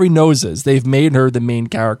our very noses. They've made her the main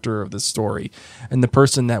character of this story and the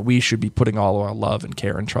person that we should be putting all our love and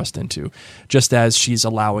care and trust into, just as she's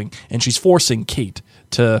allowing and she's forcing Kate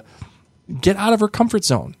to get out of her comfort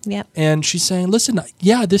zone. Yep. And she's saying, "Listen,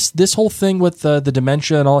 yeah, this whole thing with the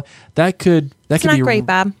dementia and all that could not be great,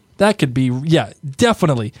 Bob. That could be, yeah,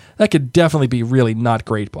 definitely. That could definitely be really not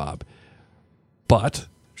great, Bob." But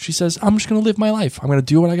she says, "I'm just going to live my life. I'm going to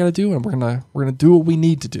do what I got to do, and we're going to do what we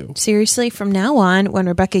need to do." Seriously, from now on, when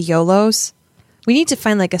Rebecca YOLOs, we need to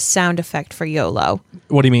find like a sound effect for YOLO.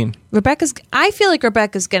 What do you mean? I feel like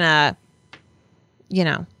Rebecca's going to,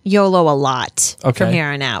 YOLO a lot from here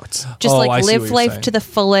on out. Just live life to the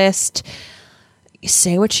fullest.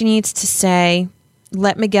 Say what she needs to say.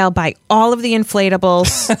 Let Miguel buy all of the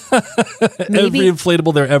inflatables. Every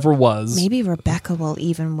inflatable there ever was. Maybe Rebecca will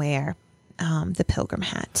even wear the pilgrim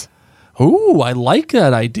hat. Ooh, I like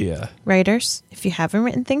that idea. Writers, if you haven't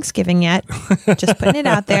written Thanksgiving yet, just putting it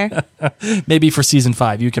out there. Maybe for season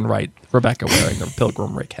 5, you can write Rebecca wearing the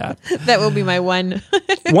pilgrim Rick hat. That will be my one.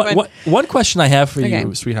 One question I have for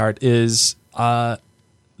you, sweetheart, is the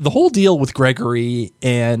whole deal with Gregory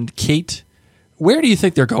and Kate. Where do you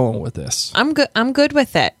think they're going with this? I'm good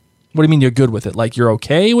with it. What do you mean you're good with it? Like you're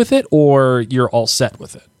okay with it, or you're all set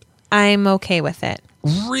with it? I'm okay with it.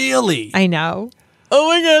 Really? I know. Oh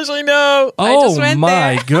my gosh, I know. Oh, I just went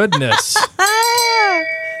my there. Goodness.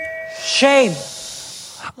 Shame.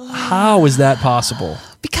 How is that possible?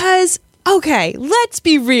 Because, okay, let's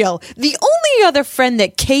be real. The only other friend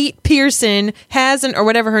that Kate Pearson has, or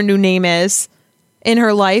whatever her new name is in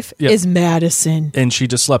her life Yeah. is Madison. And she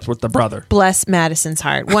just slept with the brother. Bless Madison's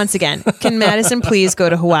heart. Once again, can Madison please go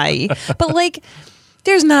to Hawaii? But like,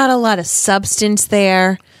 there's not a lot of substance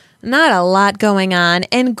there. Not a lot going on.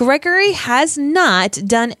 And Gregory has not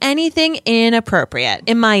done anything inappropriate,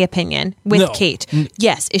 in my opinion, with No. Kate.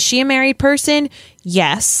 Yes. Is she a married person?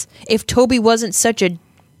 Yes. If Toby wasn't such a...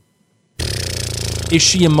 Is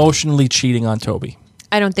she emotionally cheating on Toby?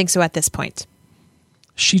 I don't think so at this point.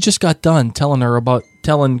 She just got done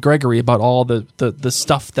telling Gregory about all the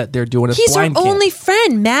stuff that they're doing at He's her blind camp. only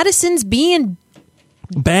friend. Madison's being...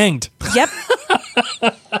 Banged. Yep.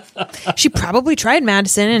 She probably tried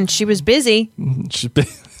Madison and she was busy.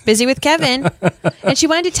 Busy with Kevin. And she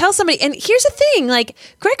wanted to tell somebody. And here's the thing, like,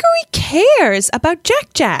 Gregory cares about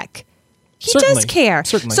Jack. He Certainly. does care.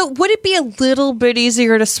 Certainly. So would it be a little bit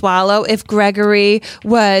easier to swallow if Gregory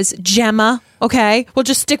was Gemma? Okay, we'll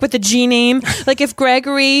just stick with the G name. Like, if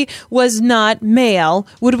Gregory was not male,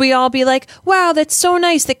 would we all be like, wow, that's so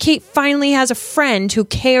nice that Kate finally has a friend who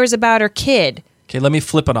cares about her kid? Okay, let me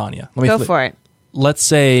flip it on you. Go for it. Let's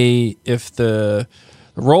say if the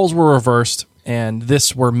roles were reversed and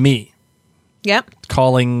this were me Yep.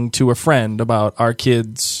 calling to a friend about our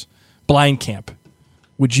kid's blind camp,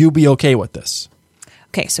 would you be okay with this?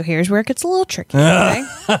 Okay, so here's where it gets a little tricky. Okay?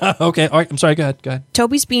 Okay, all right. I'm sorry. Go ahead.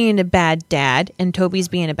 Toby's being a bad dad and Toby's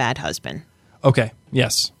being a bad husband. Okay,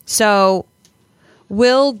 yes. So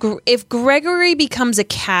if Gregory becomes a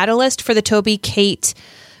catalyst for the Toby-Kate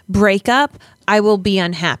breakup, I will be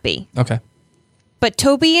unhappy. Okay. But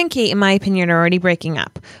Toby and Kate, in my opinion, are already breaking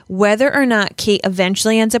up. Whether or not Kate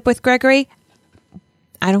eventually ends up with Gregory,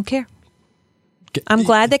 I don't care. I'm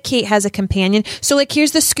glad that Kate has a companion. So, like,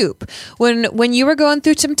 here's the scoop. When you were going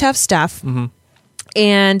through some tough stuff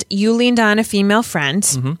and you leaned on a female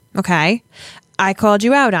friend, okay, I called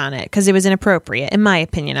you out on it because it was inappropriate, in my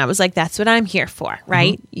opinion. I was like, that's what I'm here for,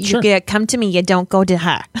 right? Sure. You come to me, you don't go to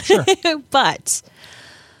her. Sure. But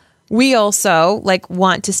we also, like,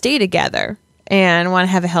 want to stay together and want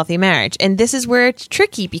to have a healthy marriage. And this is where it's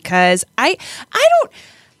tricky because I don't...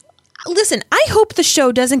 Listen, I hope the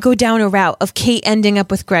show doesn't go down a route of Kate ending up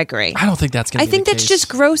with Gregory. I don't think that's going to be I think the that's case. just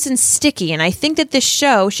gross and sticky. And I think that this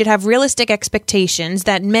show should have realistic expectations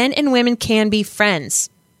that men and women can be friends.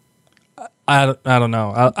 I don't know.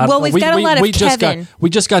 I Well, don't know. we've got a lot of Kevin. We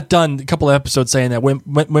just got done a couple of episodes saying that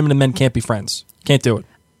women and men can't be friends. Can't do it.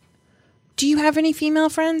 Do you have any female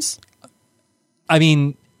friends? I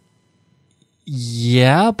mean,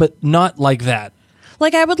 yeah, but not like that.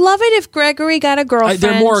 Like, I would love it if Gregory got a girlfriend.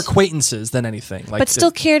 They're more acquaintances than anything. Like, but still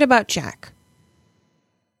cared about Jack.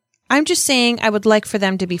 I'm just saying I would like for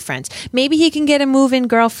them to be friends. Maybe he can get a move-in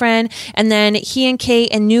girlfriend, and then he and Kate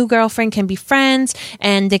and new girlfriend can be friends,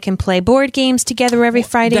 and they can play board games together every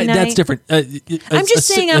Friday night. That's different. I'm just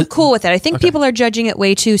saying I'm cool with it. I think people are judging it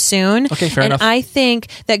way too soon. Okay, fair enough. And I think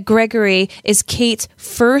that Gregory is Kate's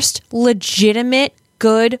first legitimate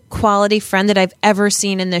good quality friend that I've ever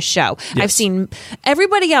seen in this show. Yes. I've seen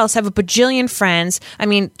everybody else have a bajillion friends. I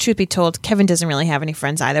mean, truth be told, Kevin doesn't really have any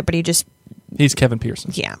friends either, but he's Kevin Pearson.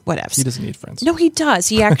 Yeah, whatever. He doesn't need friends. No, he does.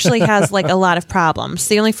 He actually has like a lot of problems.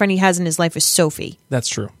 The only friend he has in his life is Sophie. That's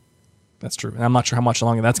true. And I'm not sure how much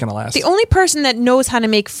longer that's going to last. The only person that knows how to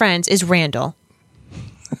make friends is Randall.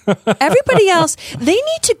 Everybody else, they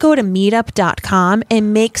need to go to meetup.com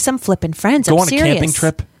and make some flippin' friends. Go I'm on serious. a camping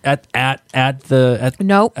trip at the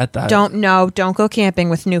Nope. at the Don't go camping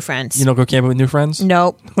with new friends. You don't go camping with new friends?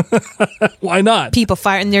 Nope. Why not? People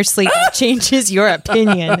fart in their sleep changes your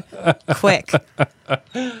opinion quick.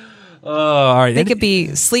 All right. They could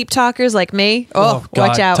be sleep talkers like me. Oh, God.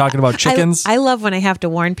 watch out. Talking about chickens? I love when I have to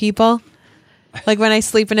warn people. Like when I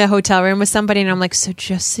sleep in a hotel room with somebody and I'm like, so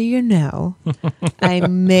just so you know, I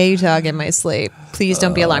may talk in my sleep. Please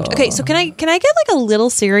don't be alarmed. Okay, so can I get like a little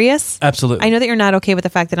serious? Absolutely. I know that you're not okay with the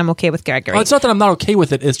fact that I'm okay with Gregory. Well, it's not that I'm not okay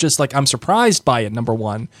with it. It's just like I'm surprised by it, number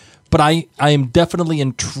one. But I am definitely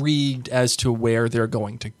intrigued as to where they're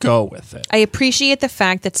going to go with it. I appreciate the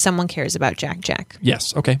fact that someone cares about Jack.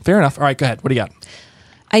 Yes. Okay. Fair enough. All right. Go ahead. What do you got?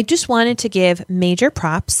 I just wanted to give major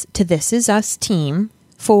props to This Is Us team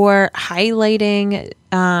for highlighting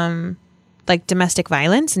like domestic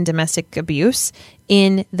violence and domestic abuse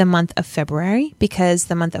in the month of February, because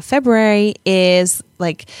the month of February is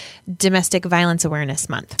like Domestic Violence Awareness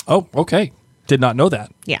Month. Oh, okay. Did not know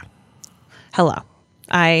that. Yeah. Hello.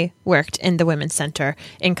 I worked in the Women's Center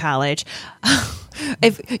in college.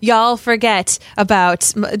 If y'all forget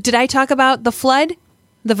about, did I talk about the flood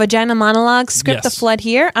The vagina monologue script, Yes. The Flood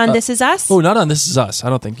here on This Is Us. Oh, not on This Is Us. I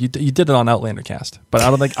don't think you did it on Outlander Cast, but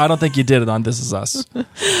I don't think you did it on This Is Us.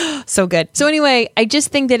 So good. So anyway, I just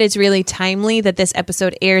think that it's really timely that this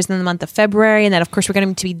episode airs in the month of February, and that of course we're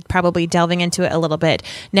going to be probably delving into it a little bit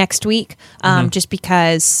next week, just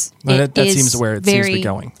because Well, it that is seems where it seems to very be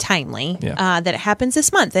going. timely Yeah. that it happens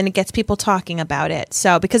this month, and it gets people talking about it.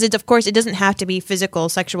 So because it's, of course, it doesn't have to be physical,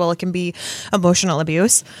 sexual; it can be emotional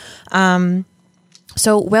abuse.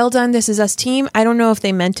 So well done, This Is Us team. I don't know if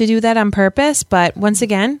they meant to do that on purpose, but once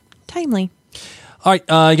again, timely. All right, you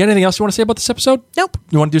got anything else you want to say about this episode? Nope.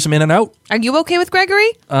 You want to do some in and out? Are you okay with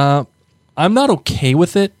Gregory? I'm not okay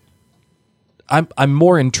with it. I'm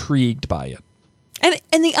more intrigued by it.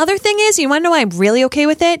 And the other thing is, you want to know why I'm really okay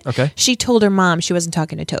with it? Okay. She told her mom she wasn't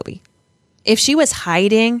talking to Toby. If she was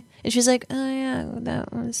hiding and she's like, oh yeah,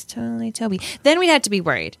 that was totally Toby, then we'd have to be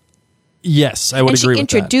worried. Yes, I would And agree she with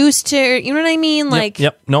that. introduced her, you know what I mean? Like,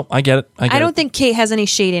 Yep. No, I get it. I don't think Kate has any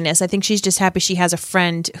shadiness. I think she's just happy she has a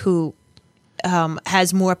friend who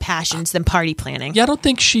has more passions than party planning. Yeah, I don't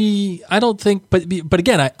think. But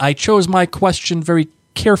again, I chose my question very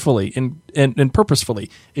carefully and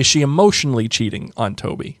purposefully. Is she emotionally cheating on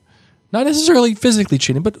Toby? Not necessarily physically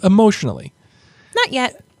cheating, but emotionally. Not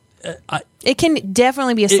yet. It can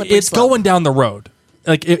definitely be a slippery It's slope. going down the road.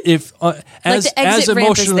 Like if as the exit as ramp is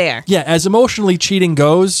emotionally, there. yeah, as emotionally cheating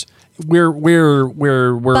goes, we're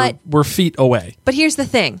But- feet away. But here's the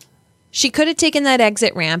thing. She could have taken that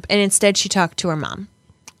exit ramp, and instead she talked to her mom.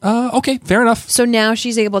 Okay, fair enough. So now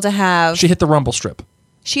she's able to have... She hit the rumble strip.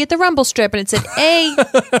 She hit the rumble strip, and it said, "A,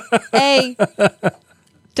 A."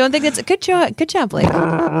 Don't think that's a good job. Good job, Blake.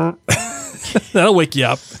 That'll wake you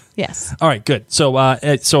up. Yes, All right, good. So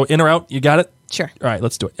in or out, you got it. sure. All right,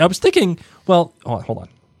 let's do it. I was thinking. Well, hold on.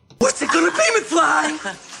 What's it gonna be,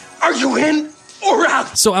 McFly? Are you in or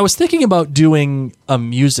out? So I was thinking about doing a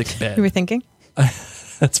music You were bed. thinking?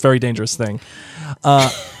 That's a very dangerous thing.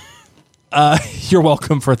 You're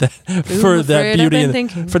welcome for that afraid I've been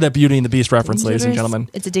thinking. for that Beauty and the Beast reference, ladies and gentlemen.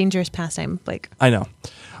 It's a dangerous pastime, Blake. I know.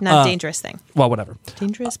 Not a dangerous thing. Well, whatever.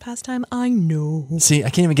 Dangerous pastime. I know. See, I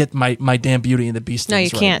can't even get my damn Beauty and the Beast. No,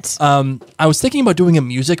 things you right. can't. I was thinking about doing a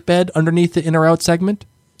music bed underneath the in or out segment.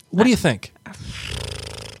 What do you think?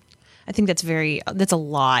 I think that's a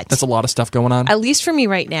lot. That's a lot of stuff going on. At least for me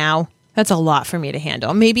right now, that's a lot for me to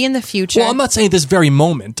handle. Maybe in the future. Well, I'm not saying this very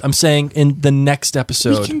moment. I'm saying in the next we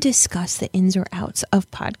episode. can discuss the ins or outs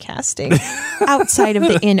of podcasting outside of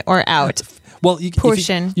the in or out. Well,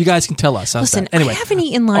 portion. You guys can tell us. How's Listen, that? Anyway, I haven't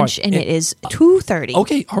eaten lunch All right, and it is 2:30.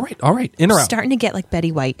 Okay, all right. In or out. Starting to get like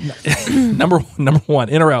Betty White. Number one.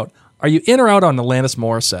 In or out. Are you in or out on Alanis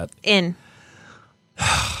Morissette? In.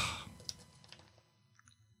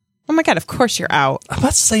 Oh my God, of course you're out. I'm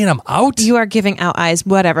not saying I'm out. You are giving out eyes.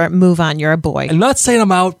 Whatever. Move on. You're a boy. I'm not saying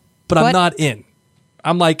I'm out, but I'm What? not in.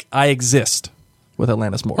 I'm like, I exist with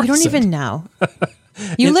Alanis Morissette. You don't even know.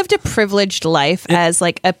 You lived a privileged life as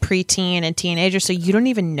like a preteen and teenager, so you don't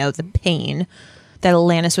even know the pain that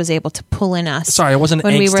Alanis was able to pull in us. Sorry, I wasn't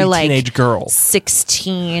an when we angsty were like teenage girl.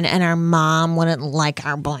 16, and our mom wouldn't like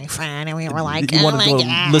our boyfriend, and we were like, You "Oh wanted my to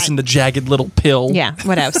God." listen to Jagged Little Pill. Yeah,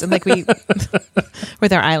 what else? Like we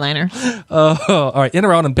with our eyeliner, Oh, all right. In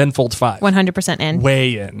or out on Ben Folds 5. 100% in.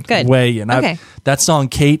 Way in. Good. Way in. Okay. That song,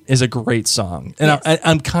 Kate, is a great song. And Yes.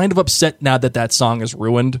 I'm kind of upset now that song is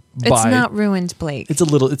ruined It's by. not ruined, Blake. It's a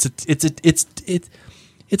little. It's a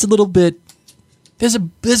little bit.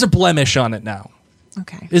 There's a blemish on it now.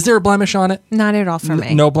 Okay, Is there a blemish on it? not at all for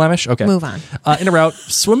me. No blemish. Okay. Move on. In or out.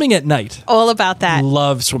 Swimming at night. All about that.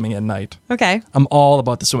 Love swimming at night. Okay, I'm all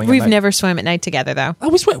about the swimming. we've at night. never swim at night together though. Oh,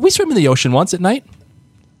 we swim in the ocean once at night.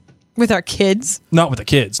 With our kids. Not with the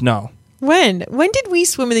kids. No. When did we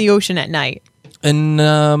swim in the ocean at night? And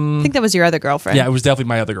I think that was your other girlfriend. yeah, it was definitely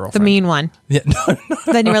my other the girlfriend. mean one. Yeah, no,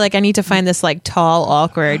 Then you were like, I need to find this like tall,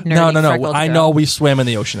 awkward, nerdy, no. freckled I girl. know we swam in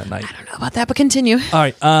the ocean at night. I don't know about that, but continue. All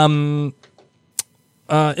right.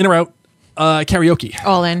 In or out. Karaoke.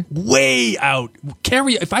 All in. Way out.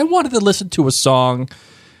 If I wanted to listen to a song,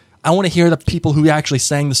 I want to hear the people who actually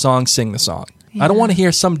sang the song sing the song. I don't want to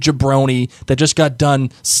hear some jabroni that just got done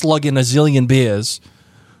slugging a zillion beers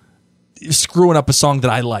screwing up a song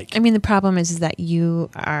that I like. I mean, the problem is that you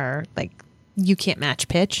are like, you can't match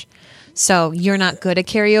pitch. So you're not good at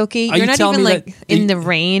karaoke. Are You're you not telling even me like that- in the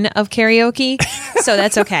reign of karaoke. So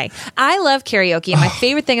that's okay. I love karaoke. And my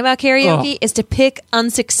favorite thing about karaoke is to pick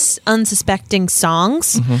unsuspecting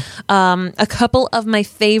songs. Mm-hmm. A couple of my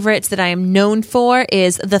favorites that I am known for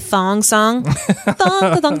is the thong song.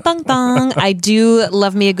 Thong, thong, thong, thong. I do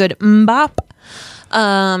love me a good mbop.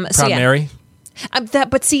 Proud So yeah. Mary.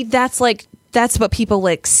 But see, that's like that's what people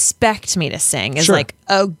expect me to sing is Sure. like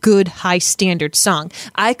a good high standard song.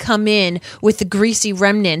 I come in with the greasy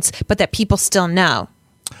remnants, but that people still know.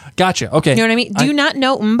 Gotcha. Okay. You know what I mean? Do you not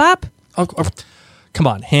know Mbop? Oh, come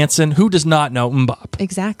on, Hanson. Who does not know Mbop?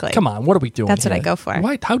 Exactly. Come on, what are we doing? That's what here? I go for.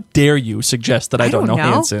 Why? How dare you suggest that I don't know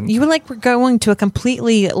Hanson? You were like, we're going to a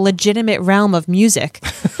completely legitimate realm of music.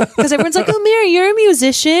 Because everyone's like, oh, Mary, you're a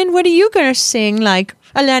musician. What are you going to sing? Like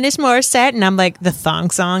Alanis Morissette? And I'm like, the thong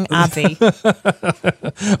song, Avi.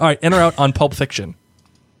 All right, in or out on Pulp Fiction,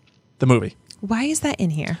 the movie, Why is that in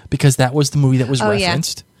here? because that was the movie that was Oh, yeah.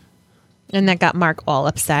 referenced. And that got Mark all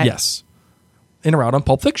upset. Yes. In or out on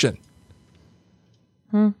Pulp Fiction.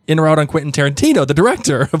 In or out on Quentin Tarantino, the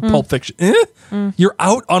director of Pulp Fiction. You're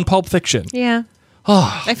out on Pulp Fiction. Yeah.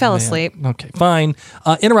 Oh, I fell man. asleep. Okay, fine.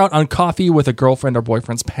 In or out on Coffee with a Girlfriend or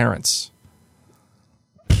Boyfriend's Parents.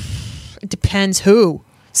 It depends who.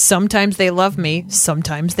 Sometimes they love me.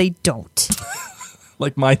 Sometimes they don't.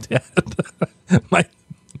 Like my dad. my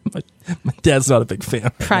dad's not a big fan.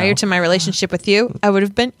 Right Prior now. to my relationship with you, I would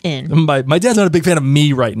have been in. My dad's not a big fan of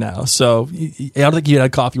me right now, so I don't think he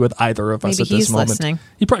had coffee with either of us Maybe at this he's moment. listening.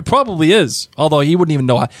 He probably is, although he wouldn't even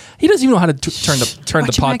know how. He doesn't even know how to turn the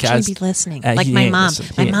Watch him podcast. actually be listening. Like he my ain't mom. listen.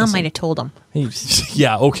 He My ain't mom listen. might have told him.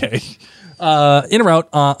 Yeah, okay. In or out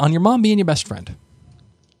on your mom being your best friend.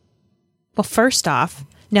 Well, first off,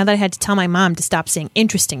 now that I had to tell my mom to stop saying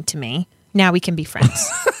interesting to me, now we can be friends.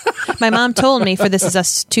 My mom told me, for this is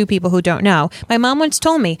us two people who don't know, my mom once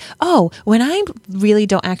told me, oh, when I really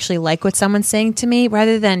don't actually like what someone's saying to me,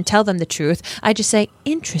 rather than tell them the truth, I just say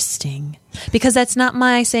interesting. Because that's not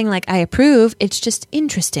my saying like I approve, it's just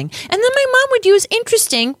interesting. And then my mom would use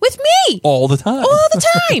interesting with me. All the time. All the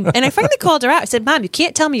time. And I finally called her out. I said, Mom, you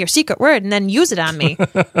can't tell me your secret word and then use it on me.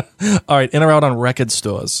 All right, in or out on record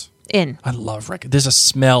stores. In. I love record. There's a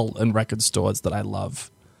smell in record stores that I love.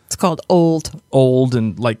 It's called old. Old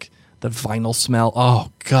and like the vinyl smell.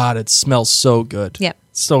 Oh God, it smells so good. Yep.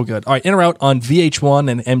 So good. All right, in or out on VH1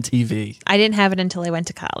 and MTV. I didn't have it until I went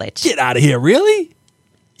to college. Get out of here! Really?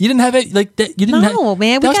 You didn't have it like that? You didn't have? No,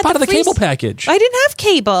 man. That We was got part the of the free cable package. I didn't have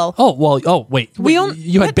cable. Oh well. Oh wait. We Wait, don't-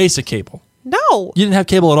 you had what? basic cable. No. You didn't have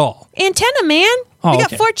cable at all. Antenna, man. Oh, we got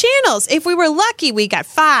okay. 4 channels. If we were lucky, we got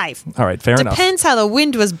 5. All right, fair enough. Depends how the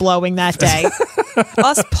wind was blowing that day.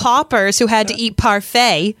 Us paupers who had to eat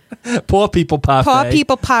parfait, Poor people parfait. poor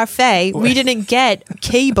people parfait, we didn't get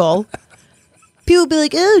cable. People be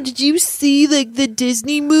like, oh, did you see like the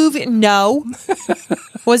Disney movie? No.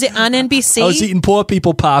 Was it on NBC? I was eating poor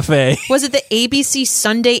people parfait. Was it the ABC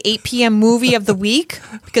Sunday 8 p.m. movie of the week?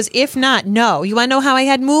 Because if not, no. You want to know how I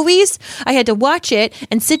had movies? I had to watch it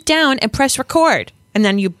and sit down and press record. And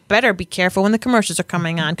then you better be careful when the commercials are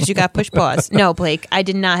coming on because you got to push pause. No, Blake, I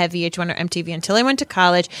did not have VH1 or MTV until I went to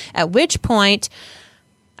college, at which point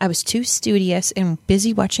I was too studious and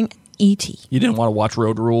busy watching E.T. You didn't want to watch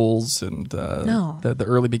Road Rules and No. the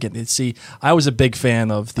early beginning. See, I was a big fan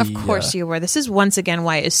of the. Of course you were. This is once again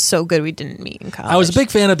why it's so good we didn't meet in college. I was a big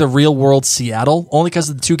fan of the Real World Seattle, only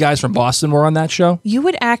because the 2 guys from Boston were on that show. You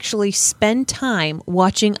would actually spend time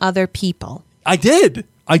watching other people. I did.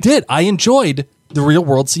 I enjoyed the Real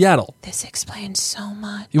World Seattle. This explains so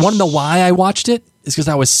much. You want to know why I watched it? It's because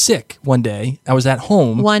I was sick one day. I was at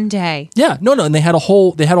home. One day. Yeah, no, and they had a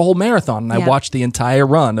whole marathon, and I Yeah. watched the entire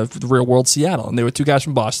run of the Real World Seattle, and there were 2 guys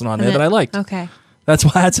from Boston on there that I liked. Okay. That's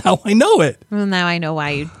how I know it. Well, now I know why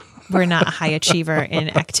you were not a high achiever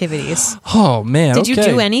in activities. Oh man, Did you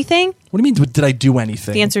okay. do anything? What do you mean? Did I do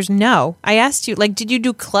anything? The answer is no. I asked you, like, did you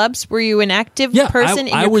do clubs? Were you an active person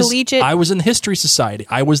in your collegiate? I was in the History Society.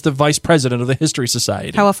 I was the vice president of the History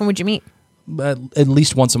Society. How often would you meet? At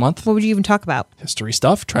least once a month. What would you even talk about? History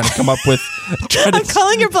stuff. Trying to come up with. I'm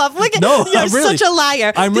calling your bluff. Look at No, you're I'm really- such a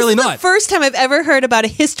liar. I'm This really is not. The first time I've ever heard about a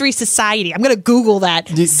history society. I'm going to Google that.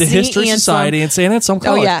 The St. History Anselm. Society in St. Anselm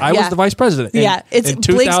College. yeah, I yeah. was the vice president. Yeah, it's- in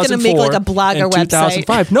Blake's gonna make, like, a 2004 blogger and website.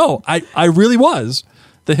 2005. No, I really was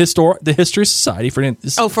the History Society for.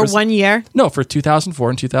 Oh, for 1 year? No, for 2004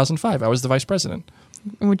 and 2005. I was the vice president.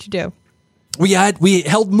 What'd you do? We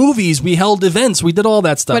held movies, we held events, we did all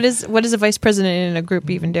that stuff. What does a vice president in a group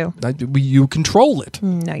even do? You control it.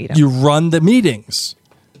 No, you don't. You run the meetings.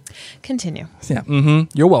 Continue. Yeah,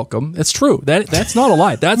 you're welcome. It's true. That's not a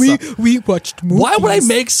lie. That's We watched movies. why would I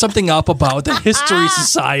make something up about the History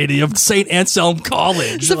Society of St. Anselm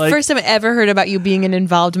College? It's the first time I ever heard about you being an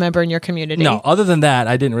involved member in your community. No, other than that,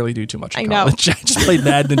 I didn't really do too much in I know. college. I just played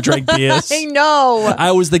Madden and drank beers. I know.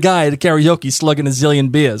 I was the guy at karaoke slugging a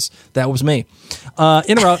zillion beers. That was me.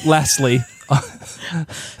 In or out, lastly,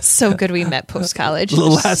 So good we met post-college.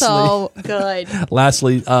 Lastly- So good.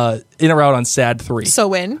 Lastly, in or out on sad 3.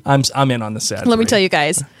 So in. I'm in on the sad. Let me 3. tell you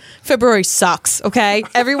guys, February sucks, okay?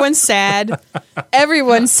 Everyone's sad.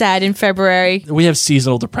 Everyone's sad in February. We have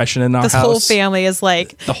seasonal depression in our This house. whole family is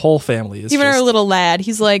like, The whole family is even just, our little lad,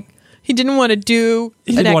 he's like, he didn't want to do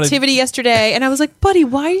an didn't wanna- activity yesterday. And I was like, buddy,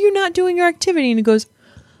 why are you not doing your activity? And he goes,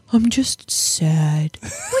 I'm just sad. I'm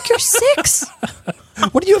like, you're 6.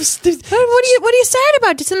 What do you have? What are you sad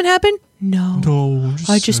about? Did something happen? No. No,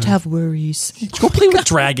 I just have worries. go play with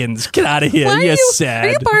dragons. Get out of here. Why You're are you sad. Are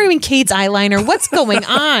you borrowing Kate's eyeliner? What's going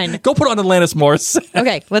on? Go put on Alanis Morris.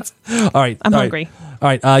 Okay, let's. All right. I'm all right. hungry. All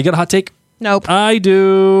right. You got a hot take? Nope. I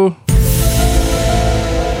do.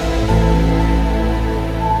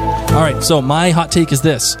 All right. So my hot take is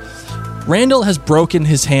this: Randall has broken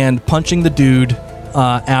his hand punching the dude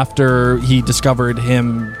after he discovered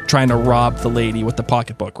him trying to rob the lady with the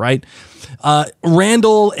pocketbook. Right?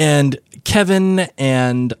 Randall and Kevin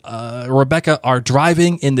and Rebecca are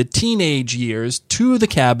driving in the teenage years to the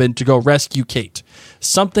cabin to go rescue Kate.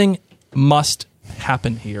 Something must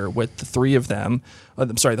happen here with the 3 of them.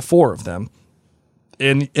 The 4 of them.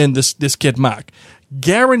 And this kid Mac.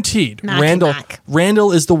 Guaranteed. Mac.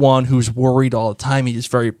 Randall is the one who's worried all the time. He's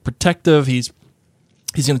very protective. He's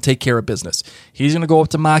going to take care of business. He's going to go up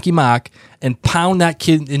to Maki Mac and pound that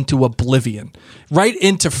kid into oblivion. Right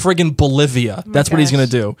into friggin' Bolivia. That's what he's going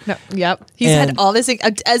to do. No, yep. He's And- had all this.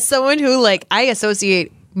 As someone who, like, I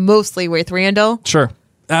associate mostly with Randall, Sure.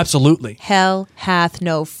 Absolutely. hell hath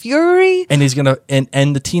no fury. And he's going to,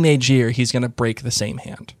 and the teenage year, he's going to break the same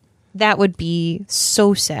hand. That would be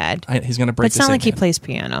so sad. He's going to break But it's the not same like he hand. plays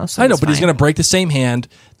piano. So I know, it's but he's fine. going to break the same hand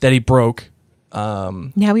that he broke.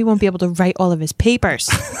 Now he won't be able to write all of his papers.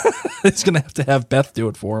 He's going to have Beth do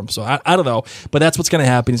it for him. So I don't know. But that's what's going to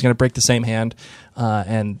happen. He's going to break the same hand.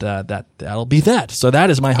 And that'll be that. So that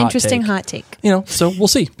is my hot Interesting take. hot take. You know, so we'll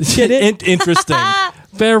see. Interesting.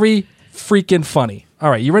 Very freaking funny. All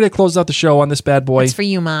right, you ready to close out the show on this bad boy? It's for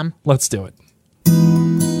you, Mom. Let's do it.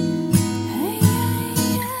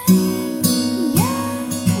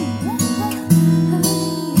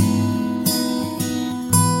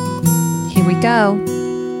 Here we go.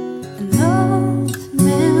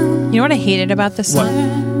 You know what I hated about this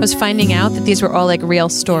song? Was finding out that these were all like real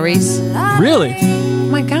stories. Really? Oh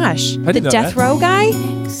my gosh. The didn't know death that. row guy? I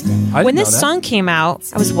didn't When know this that. song came out,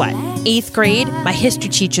 I was what, 8th grade? My history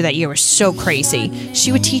teacher that year was so crazy.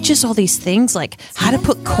 She would teach us all these things like how to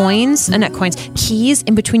put keys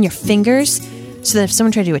in between your fingers so that if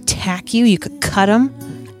someone tried to attack you, you could cut them.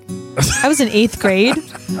 I was in 8th grade.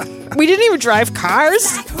 We didn't even drive cars.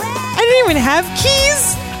 I didn't even have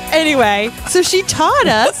keys. Anyway, so she taught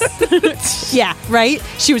us. Yeah, right?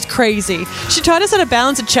 She was crazy. She taught us how to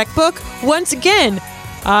balance a checkbook. Once again,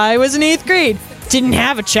 I was in 8th grade. Didn't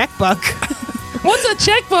have a checkbook. What's a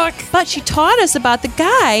checkbook? But she taught us about the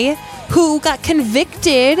guy who got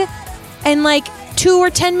convicted and like 2 or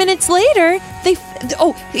 10 minutes later,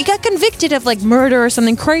 he got convicted of like murder or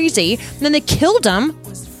something crazy. And then they killed him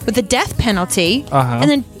with the death penalty. Uh-huh. And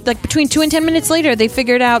then like between 2 and 10 minutes later, they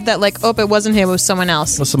figured out that like, it wasn't him, it was someone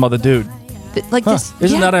else. With some other dude. Like Huh. this.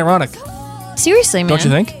 Isn't that ironic? Seriously, man. Don't you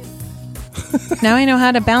think? Now I know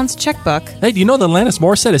how to balance a checkbook. Hey, do you know that Alanis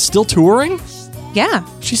Morissette is still touring? Yeah.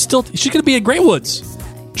 She's going to be at Great Woods.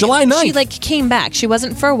 July 9th. She like came back. She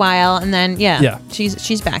wasn't for a while, and then Yeah.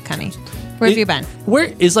 she's back, honey. Where have you been?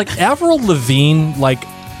 Where is like Avril Lavigne like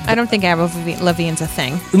I don't think Avril Lavigne's a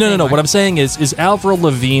thing. No. anymore. What I'm saying is Avril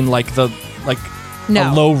Lavigne like a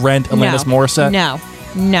No. low rent Alanis Morissette?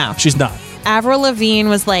 No. She's not. Avril Lavigne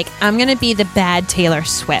was like, I'm gonna be the bad Taylor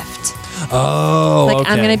Swift. Oh, Like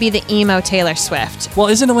okay. I'm gonna be the emo Taylor Swift. Well,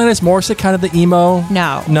 isn't Alanis Morissette kind of the emo?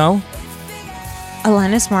 No. No?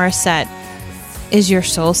 Alanis Morissette is your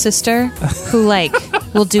soul sister who like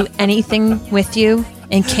will do anything with you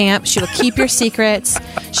in camp. She will keep your secrets.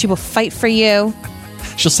 She will fight for you.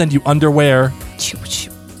 She'll send you underwear.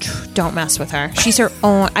 Don't mess with her. She's her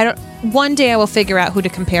own. One day I will figure out who to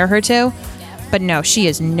compare her to, but no, she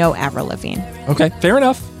is no Avril Lavigne. Okay, fair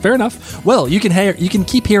enough. Well, you can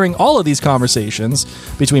keep hearing all of these conversations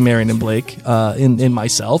between Marion and Blake, in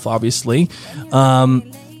myself, obviously,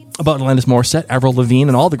 about Alanis Morissette, Avril Lavigne,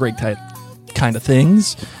 and all the great kind of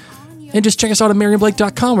things. And just check us out at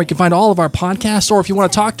MarionBlake.com where you can find all of our podcasts. Or if you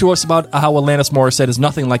want to talk to us about how Alanis Morissette is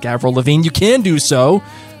nothing like Avril Lavigne, you can do so.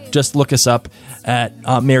 Just look us up at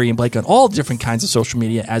Marion Blake on all different kinds of social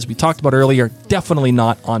media. As we talked about earlier, definitely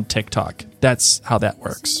not on TikTok. That's how that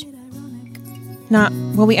works.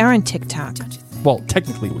 We are on TikTok. Well,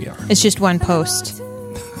 technically we are. It's just one post.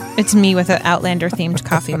 It's me with an Outlander themed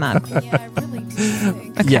coffee mug.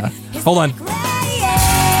 Okay. Yeah. Hold on.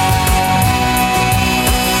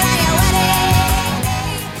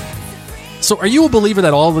 So are you a believer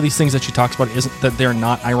that all of these things that she talks about isn't that they're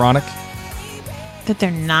not ironic? That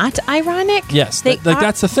they're not ironic? Yes, They are-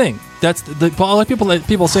 that's the thing. That's the a lot of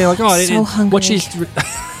people say like, oh, So hungry. what she's.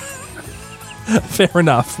 Fair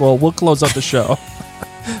enough. Well, we'll close out the show.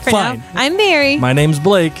 For Fine. now, I'm Mary. My name's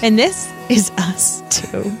Blake. And this is Us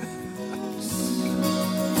Too.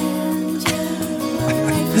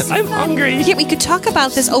 I'm hungry. Yeah, we could talk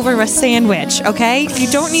about this over a sandwich, okay? You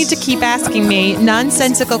don't need to keep asking me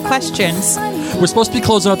nonsensical questions. We're supposed to be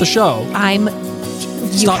closing out the show. You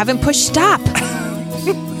Stop. haven't pushed stop.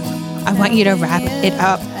 I want you to wrap it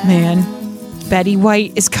up, man. Betty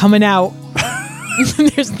White is coming out.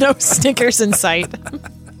 There's no Snickers in sight.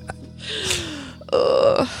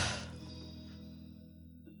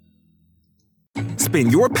 Spin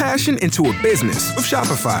your passion into a business with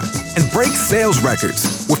Shopify and break sales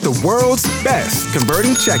records with the world's best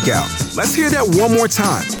converting checkout. Let's hear that one more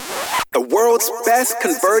time. The world's best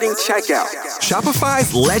converting checkout.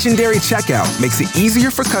 Shopify's legendary checkout makes it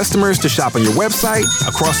easier for customers to shop on your website,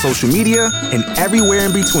 across social media, and everywhere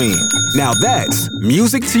in between. Now that's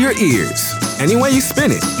music to your ears. Any way you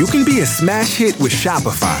spin it, you can be a smash hit with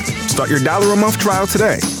Shopify. Start your $1 a month trial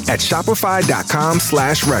today at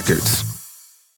shopify.com/records.